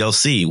by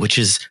TLC, which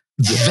is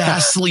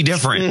vastly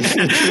different.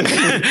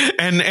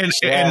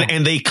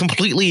 and they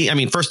completely,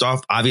 first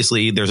off,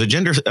 obviously there's a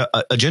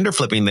gender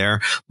flipping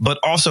there, but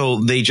also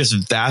they just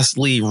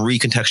vastly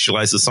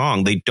recontextualize the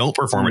song. They don't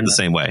perform it the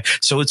same way.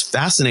 So it's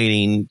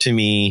fascinating to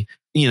me,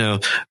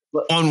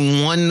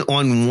 on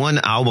one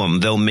album,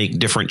 they'll make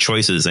different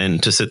choices,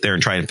 and to sit there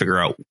and try and figure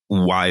out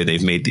why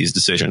they've made these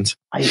decisions.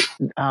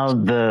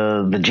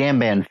 The jam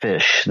band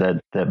Fish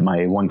that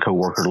my one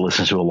coworker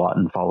listens to a lot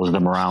and follows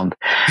them around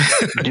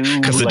do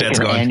because the Dead's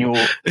gone.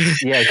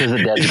 Because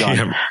the Dead's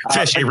gone.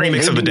 Fish, a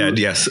remix of the Dead.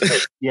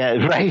 Yes. Yeah.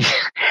 Right.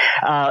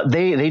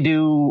 They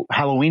do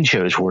Halloween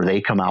shows where they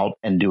come out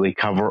and do a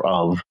cover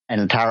of an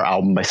entire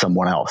album by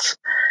someone else.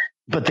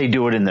 But they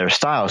do it in their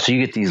style. So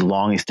you get these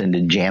long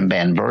extended jam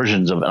band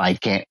versions of it. I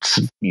can't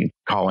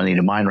call any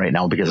to mind right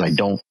now because I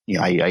don't,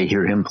 I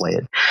hear him play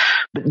it.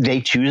 But they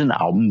choose an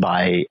album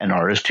by an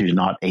artist who's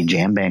not a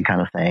jam band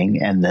kind of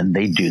thing. And then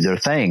they do their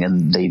thing,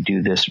 and they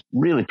do this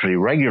really pretty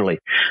regularly.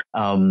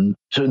 So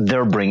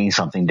they're bringing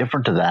something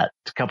different to that.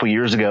 A couple of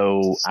years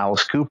ago,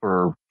 Alice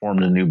Cooper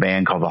formed a new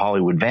band called the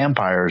Hollywood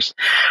Vampires,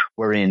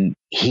 wherein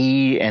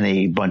he and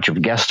a bunch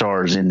of guest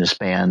stars in this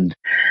band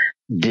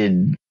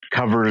did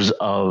covers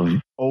of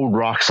old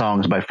rock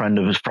songs by friends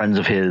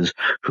of his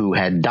who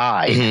had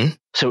died. Mm-hmm.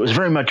 So it was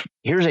very much,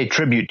 here's a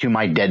tribute to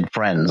my dead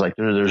friends. Like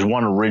there's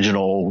one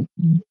original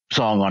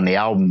song on the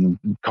album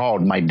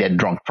called My Dead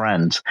Drunk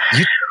Friends,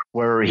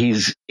 where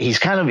he's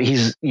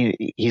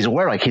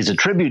aware, like he's a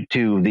tribute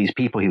to these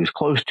people he was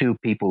close to,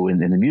 people in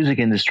the music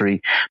industry,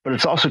 but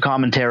it's also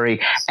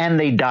commentary, and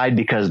they died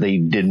because they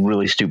did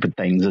really stupid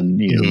things and,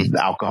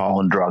 alcohol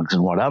and drugs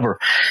and whatever.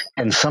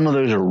 And some of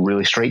those are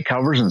really straight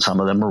covers, and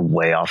some of them are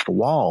way off the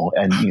wall.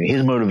 And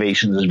his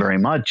motivations is very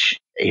much,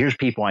 here's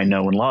people I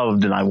know and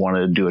loved, and I want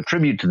to do a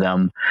tribute to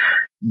them.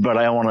 But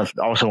I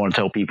also want to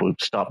tell people,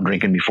 stop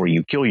drinking before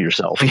you kill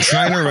yourself. I'm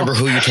trying to remember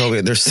who you told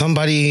me. There's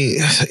somebody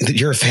that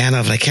you're a fan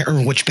of, and I can't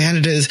remember which band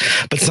it is,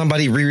 but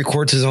somebody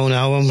re-records his own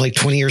album like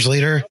 20 years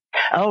later.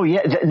 Oh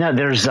yeah, no.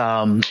 There's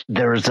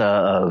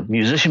a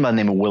musician by the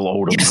name of Will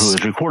Oldham who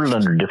has recorded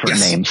under different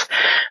names.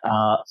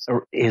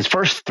 His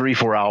first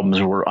 3-4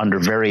 albums were under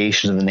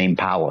variations of the name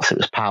Palace. It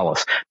was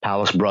Palace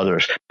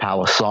Brothers,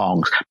 Palace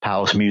Songs,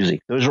 Palace Music.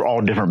 Those are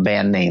all different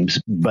band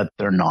names, but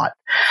they're not.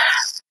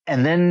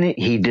 And then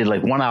he did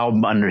like one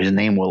album under his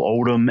name, Will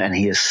Oldham, and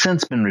he has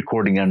since been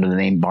recording under the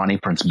name Bonnie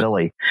Prince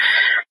Billy.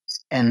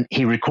 And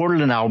he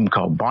recorded an album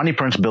called Bonnie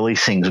Prince Billy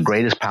Sings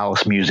Greatest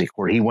Palace Music,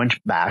 where he went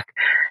back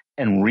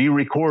and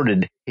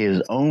re-recorded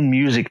his own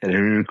music that he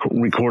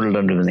recorded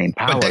under the name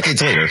Power. But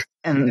decades later.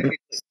 And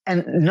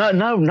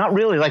not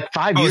really, like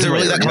 5 years is it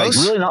really later. that close?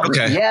 Like really not,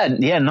 okay.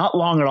 Yeah, not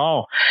long at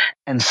all.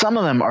 And some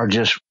of them are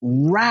just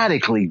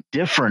radically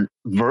different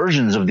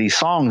versions of these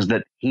songs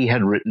that he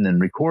had written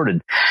and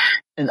recorded.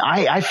 And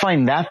I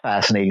find that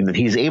fascinating, that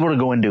he's able to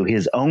go into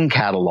his own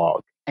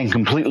catalog and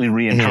completely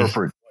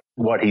reinterpret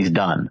what he's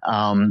done.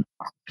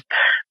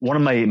 One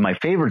of my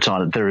favorites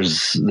on it,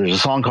 there's a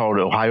song called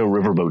Ohio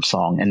Riverboat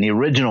Song, and the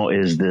original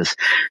is this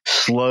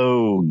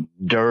slow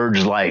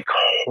dirge, like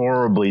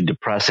horribly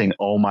depressing.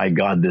 Oh my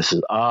God, this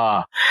is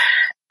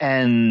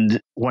and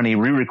when he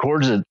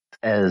re-records it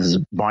as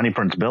Bonnie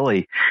Prince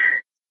Billy,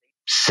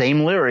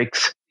 same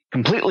lyrics,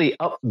 completely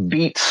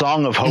upbeat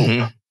song of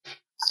hope.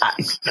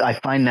 I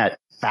find that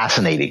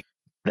fascinating,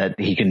 that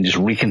he can just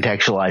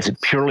recontextualize it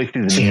purely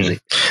through the music.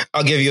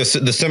 I'll give you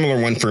the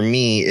similar one for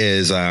me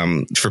is,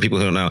 for people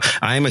who don't know,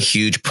 I am a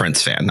huge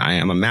Prince fan. I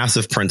am a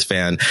massive Prince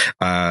fan.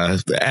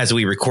 As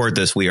we record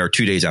this, we are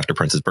 2 days after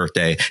Prince's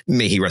birthday.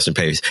 May he rest in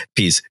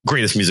peace.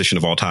 Greatest musician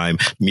of all time.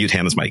 Mute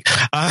Hannah's mic.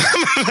 But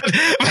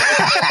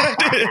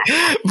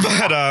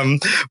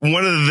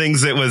one of the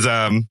things that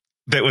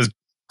was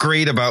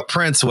great about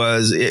Prince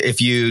was,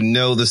 if you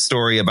know the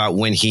story about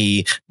when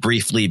he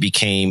briefly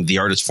became the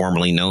artist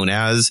formerly known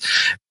as,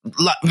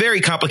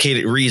 very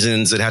complicated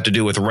reasons that have to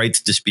do with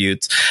rights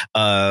disputes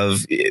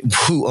of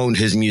who owned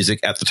his music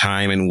at the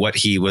time and what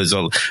he was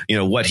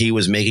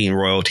making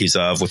royalties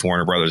of with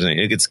Warner Brothers. And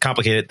it gets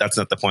complicated. That's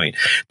not the point.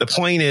 The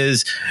point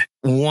is,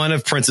 one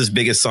of Prince's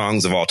biggest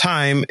songs of all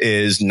time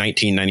is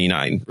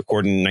 1999,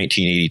 recorded in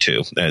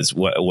 1982, as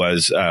what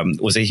was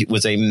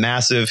a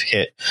massive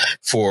hit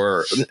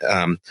for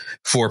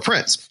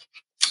Prince.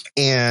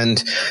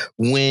 And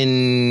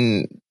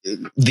when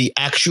the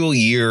actual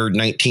year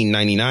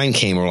 1999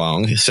 came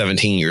along,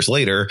 17 years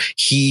later,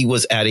 he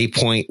was at a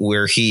point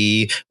where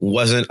he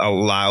wasn't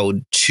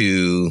allowed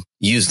to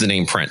use the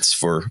name Prince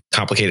for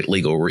complicated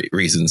legal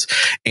reasons,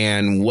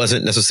 and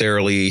wasn't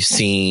necessarily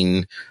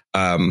seen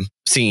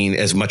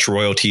as much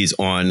royalties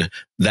on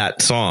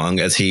that song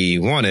as he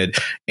wanted.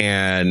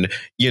 And,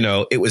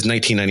 it was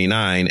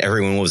 1999.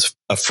 Everyone was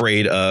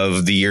afraid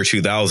of the year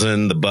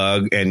 2000, the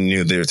bug,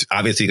 and there's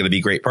obviously going to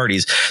be great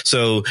parties.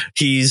 So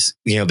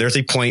there's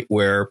a point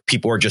where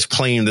people are just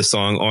playing the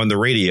song on the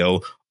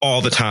radio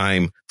all the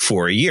time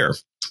for a year.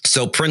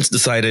 So Prince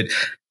decided,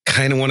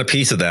 kind of want a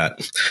piece of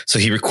that. So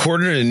he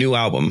recorded a new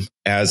album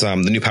as the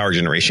New Power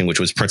Generation, which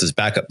was Prince's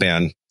backup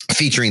band,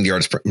 featuring the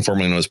artist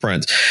formerly known as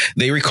Prince.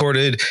 They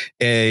recorded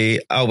a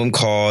album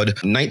called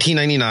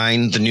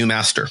 1999, The New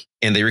Master.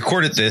 And they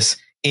recorded this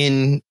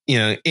in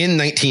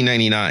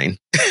 1999.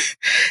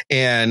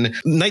 And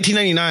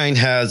 1999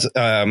 has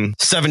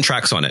 7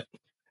 tracks on it.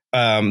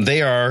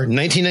 They are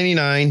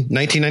 1999,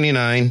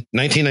 1999,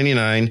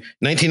 1999,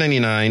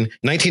 1999,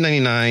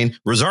 1999,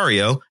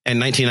 Rosario, and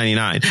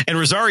 1999. And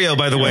Rosario,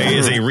 by the way,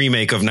 is a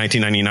remake of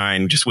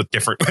 1999, just with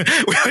different, but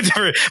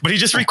he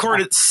just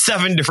recorded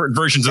 7 different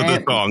versions of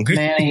the song.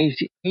 Man,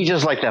 he's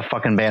just like that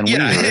fucking band.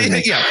 Yeah, Weezer, isn't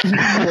he?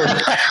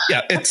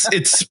 yeah.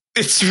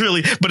 It's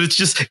really, but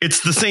it's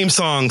the same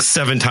song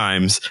 7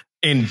 times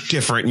in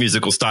different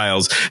musical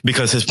styles,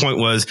 because his point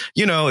was,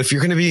 if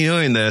you're going to be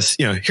doing this,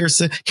 here's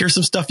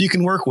some stuff you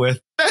can work with.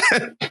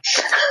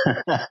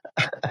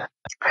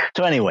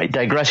 So anyway,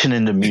 digression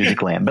into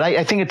music land, but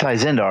I think it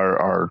ties into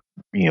our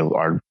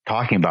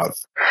talking about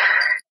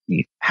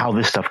how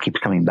this stuff keeps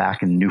coming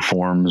back in new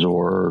forms,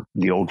 or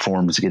the old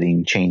forms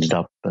getting changed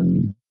up,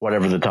 and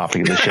whatever the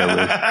topic of the show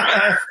is.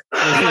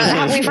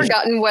 Have we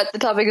forgotten what the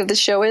topic of the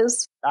show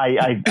is?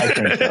 I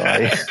think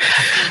so.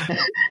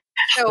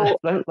 So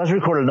let's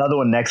record another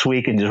one next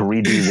week and just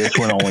redo this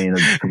one, only in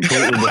a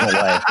completely different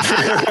way.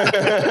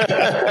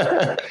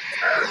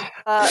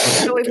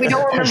 So if we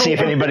don't remember, see if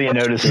anybody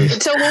notices.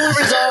 So we'll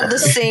resolve the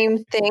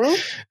same thing.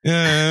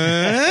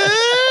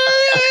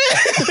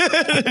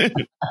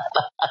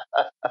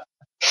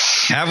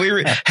 Have we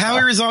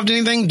resolved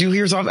anything? Do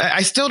we resolve?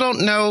 I still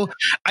don't know.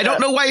 I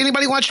don't know why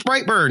anybody watched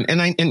Brightburn, and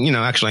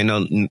actually I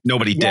know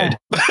nobody did.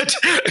 But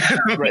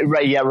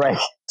right.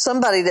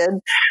 Somebody did.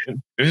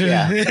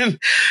 Yeah.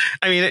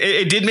 I mean,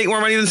 it did make more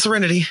money than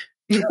Serenity.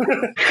 Okay,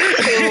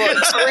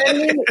 look,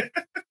 Serenity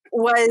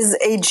was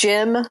a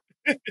gym.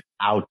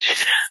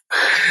 Ouch.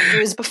 It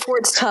was before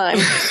its time.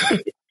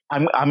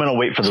 I'm gonna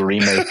wait for the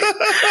remake.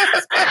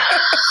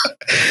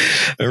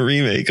 A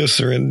remake of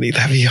Serenity,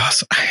 that'd be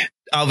awesome.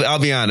 I'll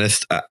be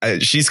honest.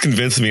 She's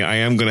convinced me I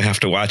am going to have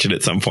to watch it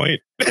at some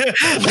point.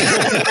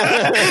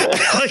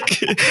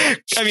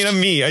 I'm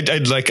me. I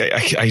got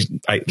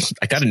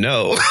to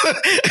know.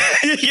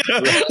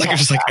 I'm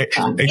just like,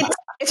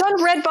 it's on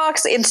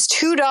Redbox. It's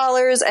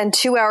 $2 and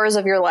 2 hours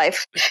of your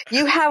life.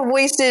 You have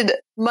wasted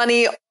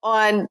money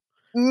on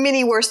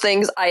many worse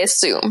things, I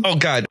assume. Oh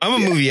God,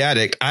 I'm a movie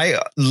addict. I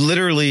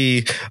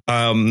literally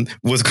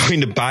was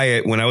going to buy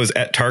it when I was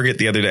at Target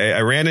the other day.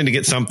 I ran in to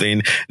get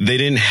something. They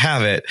didn't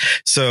have it.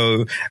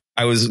 So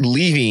I was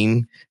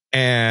leaving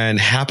and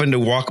happened to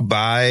walk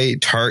by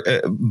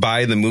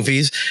the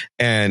movies,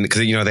 and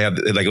because they have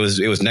like it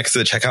was next to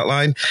the checkout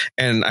line,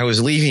 and I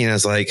was leaving and I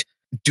was like,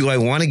 do I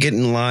want to get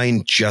in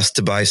line just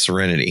to buy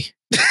Serenity?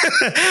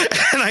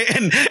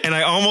 and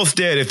I almost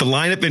did. If the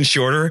line had been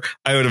shorter,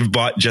 I would have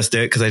bought just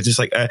it, because I just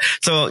like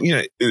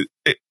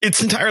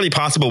it's entirely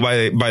possible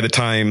by the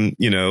time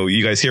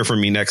you guys hear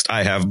from me next,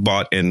 I have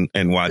bought and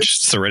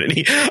watched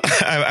Serenity.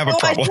 I have a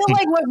problem. I feel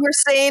like what we're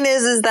saying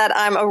is that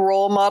I'm a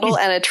role model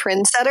and a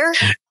trendsetter.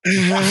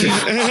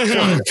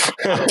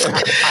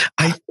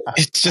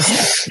 It's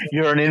just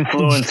you're an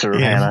influencer,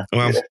 Hannah.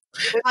 Well,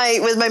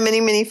 with my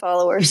many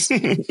followers. So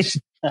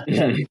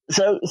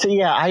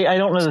yeah, I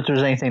don't know that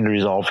there's anything to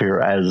resolve here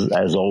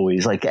as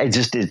always. Like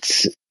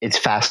it's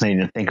fascinating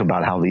to think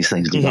about how these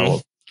things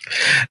develop.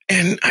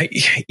 And I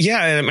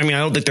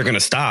don't think they're going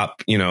to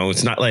stop.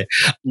 It's not like,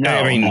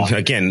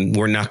 again,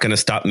 we're not going to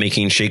stop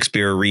making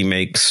Shakespeare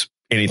remakes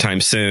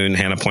anytime soon.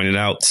 Hannah pointed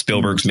out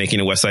Spielberg's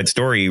making a West Side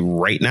Story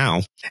right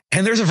now,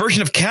 and there's a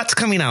version of Cats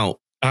coming out.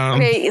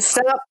 Okay,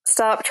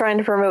 stop trying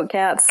to promote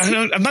Cats.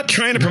 I'm not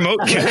trying to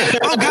promote Cats.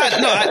 Oh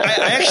God, no!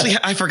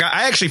 I forgot.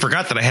 I actually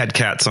forgot that I had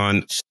Cats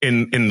on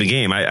in the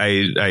game.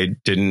 I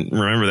didn't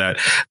remember that,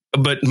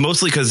 but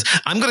mostly because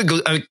I'm gonna go.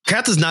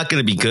 Cats is not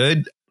going to be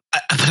good.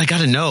 But I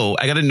gotta know.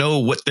 I gotta know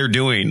what they're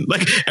doing.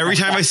 Like every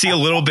time I see a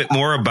little bit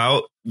more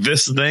about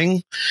this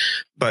thing,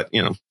 but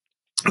if I'm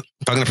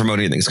gonna promote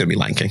anything, it's gonna be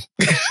Lion King.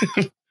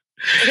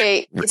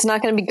 Okay, it's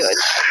not gonna be good.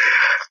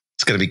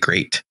 It's gonna be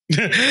great.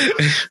 Dude.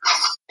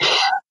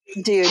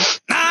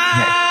 It's no.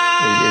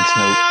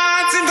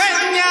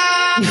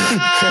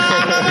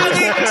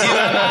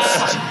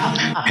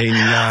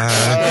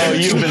 Oh,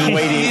 you've been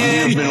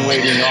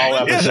waiting all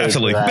episode. Yes,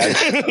 absolutely.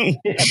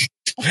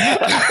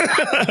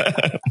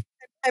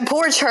 And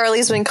poor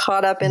Charlie's been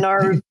caught up in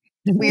our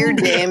weird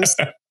games.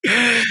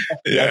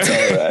 That's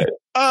all right.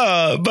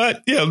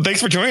 But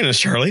thanks for joining us,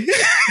 Charlie.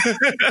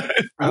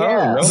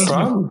 No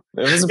problem.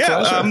 It was a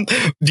pleasure.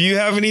 Do you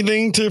have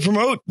anything to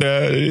promote?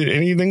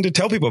 Anything to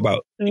tell people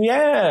about?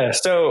 Yeah.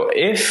 So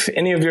if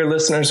any of your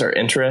listeners are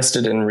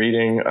interested in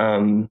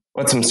reading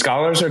what some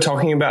scholars are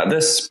talking about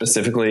this,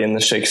 specifically in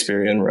the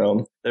Shakespearean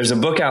realm, there's a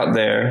book out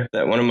there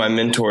that one of my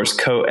mentors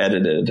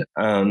co-edited,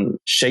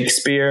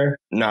 Shakespeare,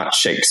 Not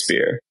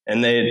Shakespeare.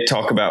 And they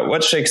talk about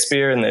what's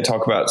Shakespeare, and they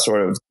talk about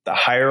sort of the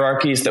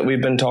hierarchies that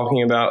we've been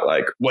talking about,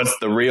 like what's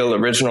the real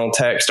original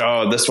text?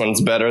 Oh, this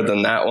one's better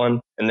than that one.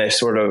 And they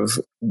sort of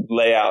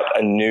lay out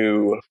a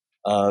new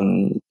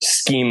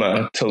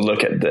schema to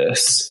look at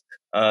this.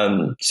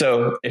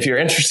 So if you're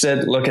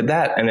interested, look at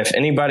that. And if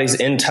anybody's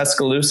in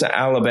Tuscaloosa,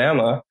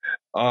 Alabama,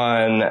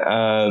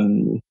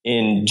 in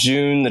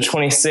June the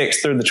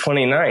 26th through the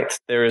 29th,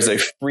 there is a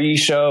free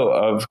show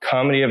of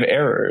Comedy of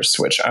Errors,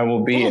 which I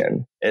will be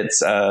in.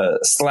 It's a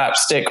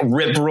slapstick,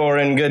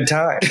 rip-roaring good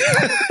time.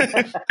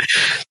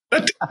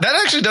 That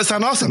actually does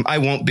sound awesome. I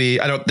don't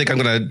think I'm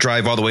going to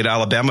drive all the way to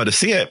Alabama to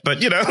see it, but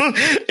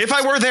if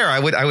I were there, I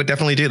would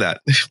definitely do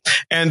that.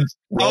 And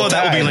all of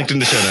that will be linked in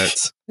the show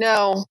notes.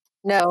 No.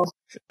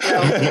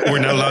 We're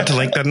not allowed to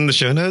link that in the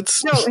show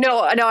notes? No.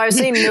 I was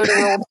saying no to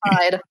Roll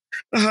Tide.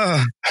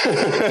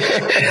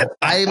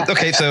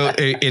 Okay. So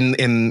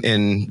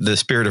in the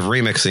spirit of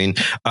remixing,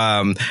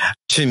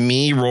 to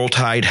me, Roll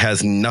Tide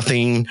has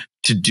nothing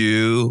to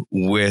do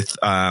with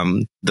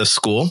the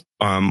school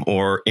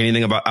or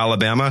anything about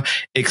Alabama,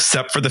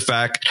 except for the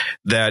fact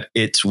that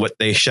it's what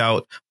they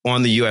shout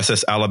on the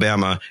USS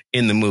Alabama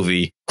in the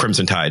movie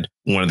Crimson Tide,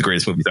 one of the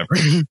greatest movies ever.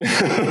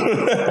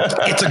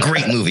 It's a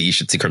great movie. You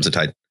should see Crimson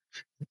Tide.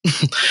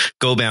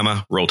 Go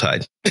Bama, Roll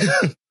Tide.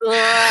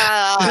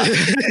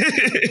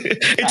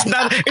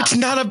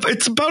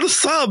 It's about a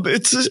sub.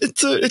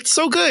 It's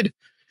so good.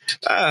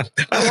 I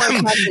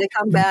want Cosby to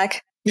come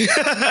back.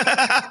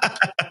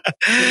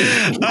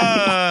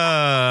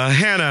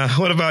 Hannah,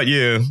 what about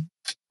you?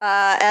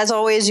 As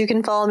always, you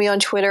can follow me on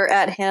Twitter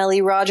at Hannah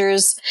Lee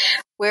Rogers,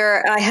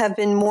 where I have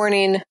been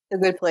mourning The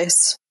Good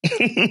Place.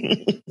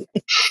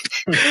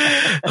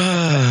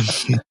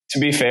 To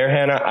be fair,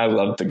 Hannah, I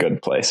love The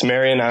Good Place.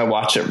 Mary and I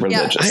watch it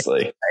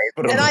religiously.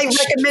 And I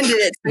recommended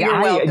it. So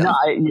you're welcome.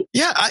 I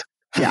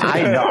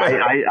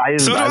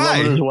love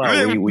it as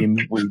well.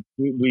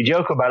 We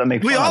joke about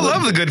it. We all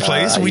love The Good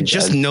Place. We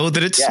just know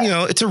that it's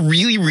it's a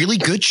really, really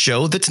good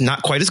show that's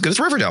not quite as good as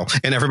Riverdale,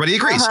 and everybody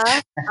agrees.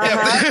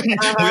 We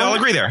all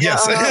agree there.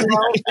 Yes.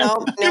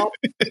 No.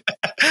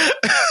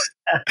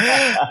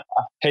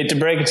 Hate to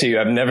break it to you,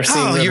 I've never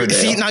seen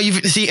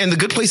Riverdale. And The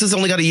Good Place has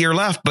only got a year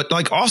left, but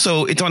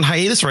also it's on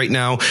hiatus right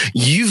now.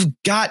 You've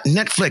got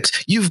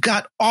Netflix. You've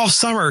got all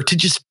summer to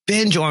just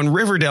binge on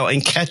Riverdale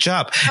and catch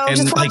up.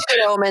 Just watch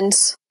Good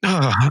Omens.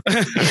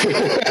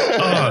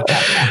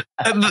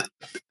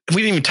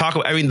 We didn't even talk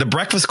about, I mean, the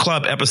Breakfast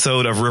Club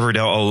episode of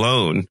Riverdale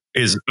alone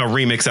is a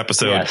remix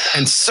episode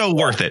and so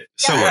worth it.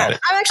 So worth it.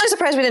 I'm actually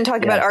surprised we didn't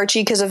talk about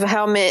Archie because of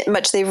how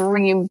much they've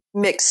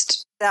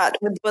remixed that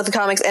with both the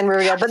comics and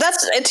Riverdale. But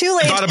that's too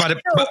late. I thought about it.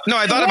 I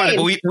thought about it.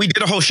 But we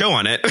did a whole show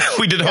on it.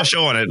 We did a whole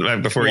show on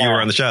it before you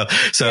were on the show.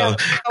 So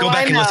go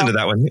back and listen to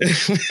that one.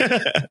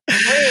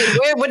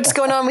 Wayne, what's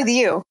going on with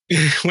you?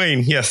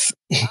 Wayne, yes.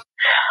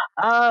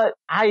 I'm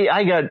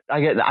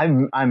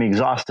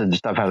exhausted.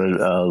 I've had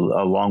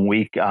a long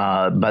week.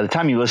 By the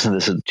time you listen to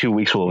this, 2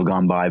 weeks will have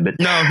gone by. But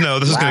no,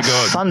 this is going to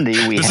go Sunday.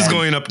 This is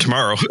going up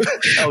tomorrow.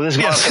 Oh, this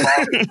is going up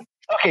tomorrow.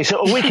 Okay, so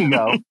a week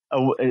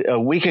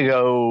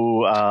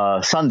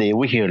ago, Sunday, a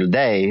week ago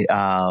today,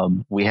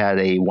 we had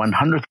a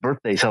 100th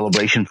birthday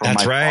celebration for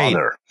my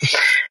father.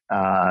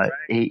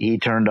 He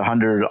turned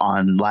 100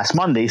 on last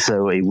Monday,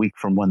 so a week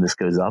from when this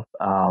goes up.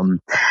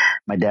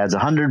 My dad's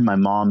 100. My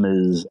mom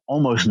is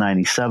almost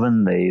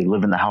 97. They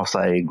live in the house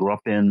I grew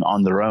up in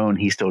on their own.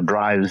 He still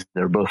drives.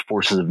 They're both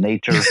forces of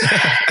nature.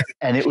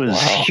 And it was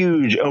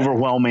huge,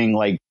 overwhelming,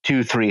 like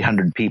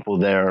 200-300 people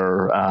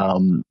there.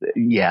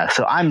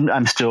 So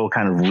I'm still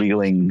kind of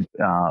reeling,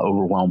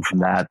 overwhelmed from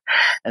that.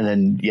 And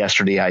then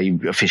yesterday I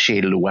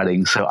officiated a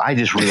wedding, so I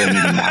just really need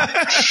a nap.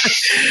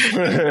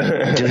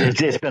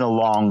 It's been a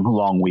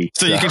long week.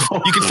 So you can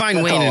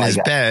find Wayne in his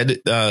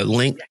bed,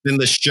 linked in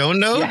the show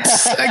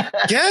notes, I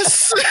guess.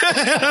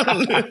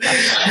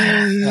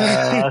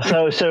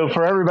 So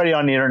for everybody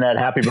on the internet,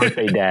 happy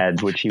birthday,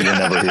 dads, which he will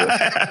never do.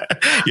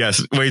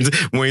 Yes,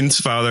 Wayne's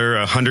father,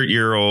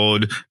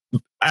 100-year-old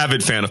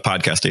avid fan of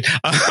podcasting.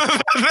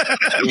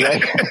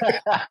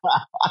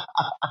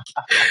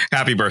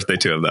 Happy birthday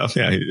to him, though.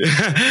 Yeah.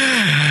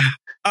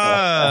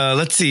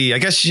 Let's see. I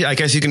guess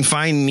you can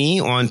find me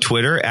on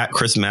Twitter at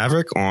Chris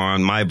Maverick,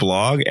 on my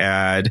blog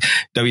at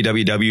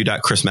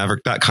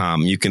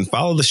www.chrismaverick.com. You can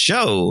follow the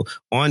show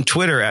on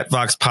Twitter at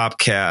Vox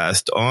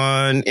Popcast,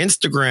 on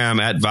Instagram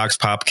at Vox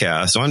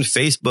Popcast, on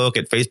Facebook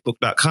at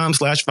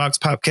facebook.com/Vox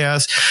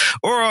Popcast,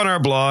 or on our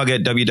blog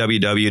at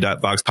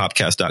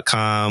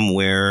www.voxpopcast.com,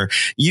 where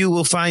you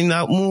will find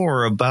out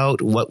more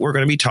about what we're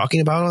going to be talking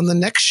about on the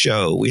next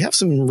show. We have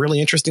some really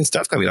interesting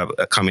stuff coming up,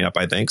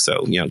 I think.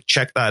 So,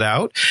 check that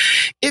out.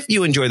 If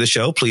you enjoy the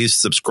show, please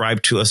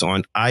subscribe to us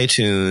on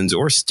iTunes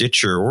or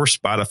Stitcher or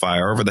Spotify,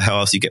 or wherever the hell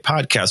else you get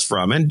podcasts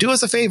from. And do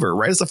us a favor,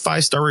 write us a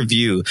 5-star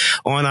review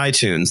on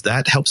iTunes.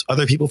 That helps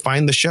other people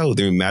find the show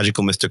through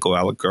magical, mystical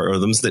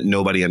algorithms that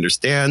nobody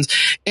understands.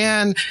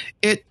 And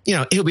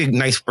it'll be a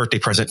nice birthday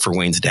present for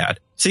Wayne's dad.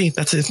 See,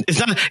 that's it.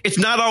 It's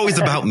not always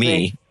about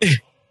me.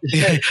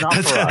 That's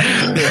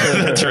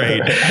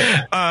right.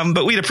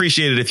 But we'd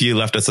appreciate it if you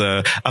left us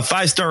a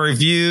 5-star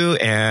review,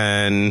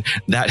 and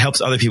that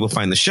helps other people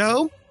find the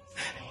show.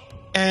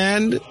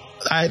 And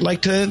I'd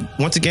like to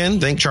once again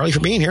thank Charlie for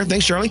being here.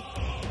 Thanks, Charlie.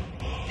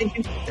 Thank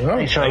you.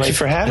 Thank you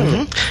for having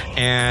me.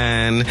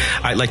 And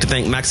I'd like to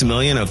thank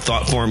Maximilian of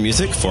Thoughtform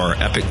Music for our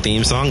epic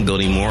theme song,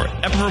 building more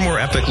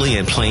epically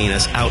and playing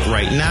us out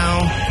right now.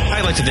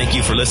 I'd like to thank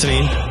you for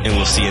listening, and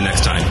we'll see you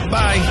next time.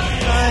 Bye.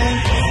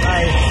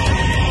 Bye.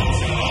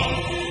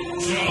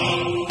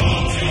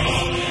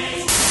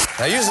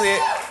 Now, usually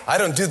I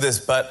don't do this,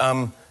 but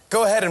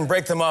go ahead and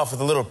break them off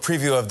with a little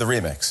preview of the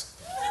remix.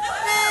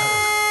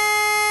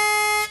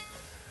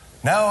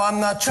 Now, I'm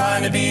not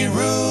trying to be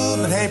rude,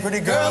 but hey, pretty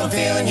girl, I'm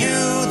feeling you.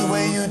 The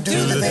way you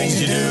do the things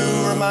you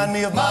do remind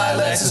me of my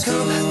Lexus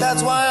coupe.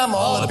 That's why I'm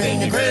all up in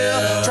your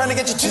grill, trying to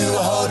get you to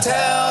a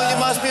hotel. You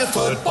must be a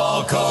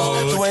football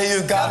coach, the way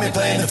you got me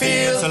playing the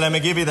field. So let me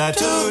give you that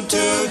toot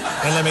toot,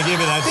 and let me give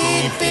you that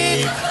beep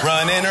beep.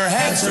 Running her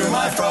hands through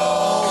my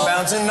fro,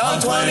 bouncing on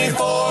 24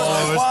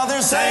 while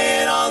they're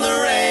saying on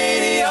the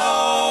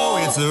radio,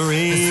 it's a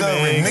remix. It's a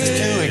remix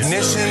to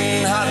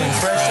Ignition, hot and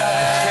fresh out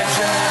of the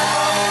kitchen.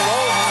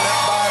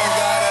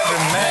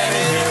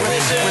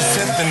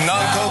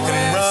 Non-coke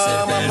and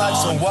rum, I'm like,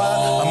 so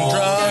what? I'm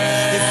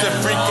drunk. It's a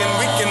freaking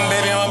weekend,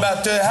 baby. I'm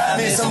about to have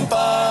me some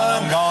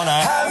fun. I'm gonna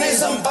have me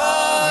some fun.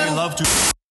 I love to.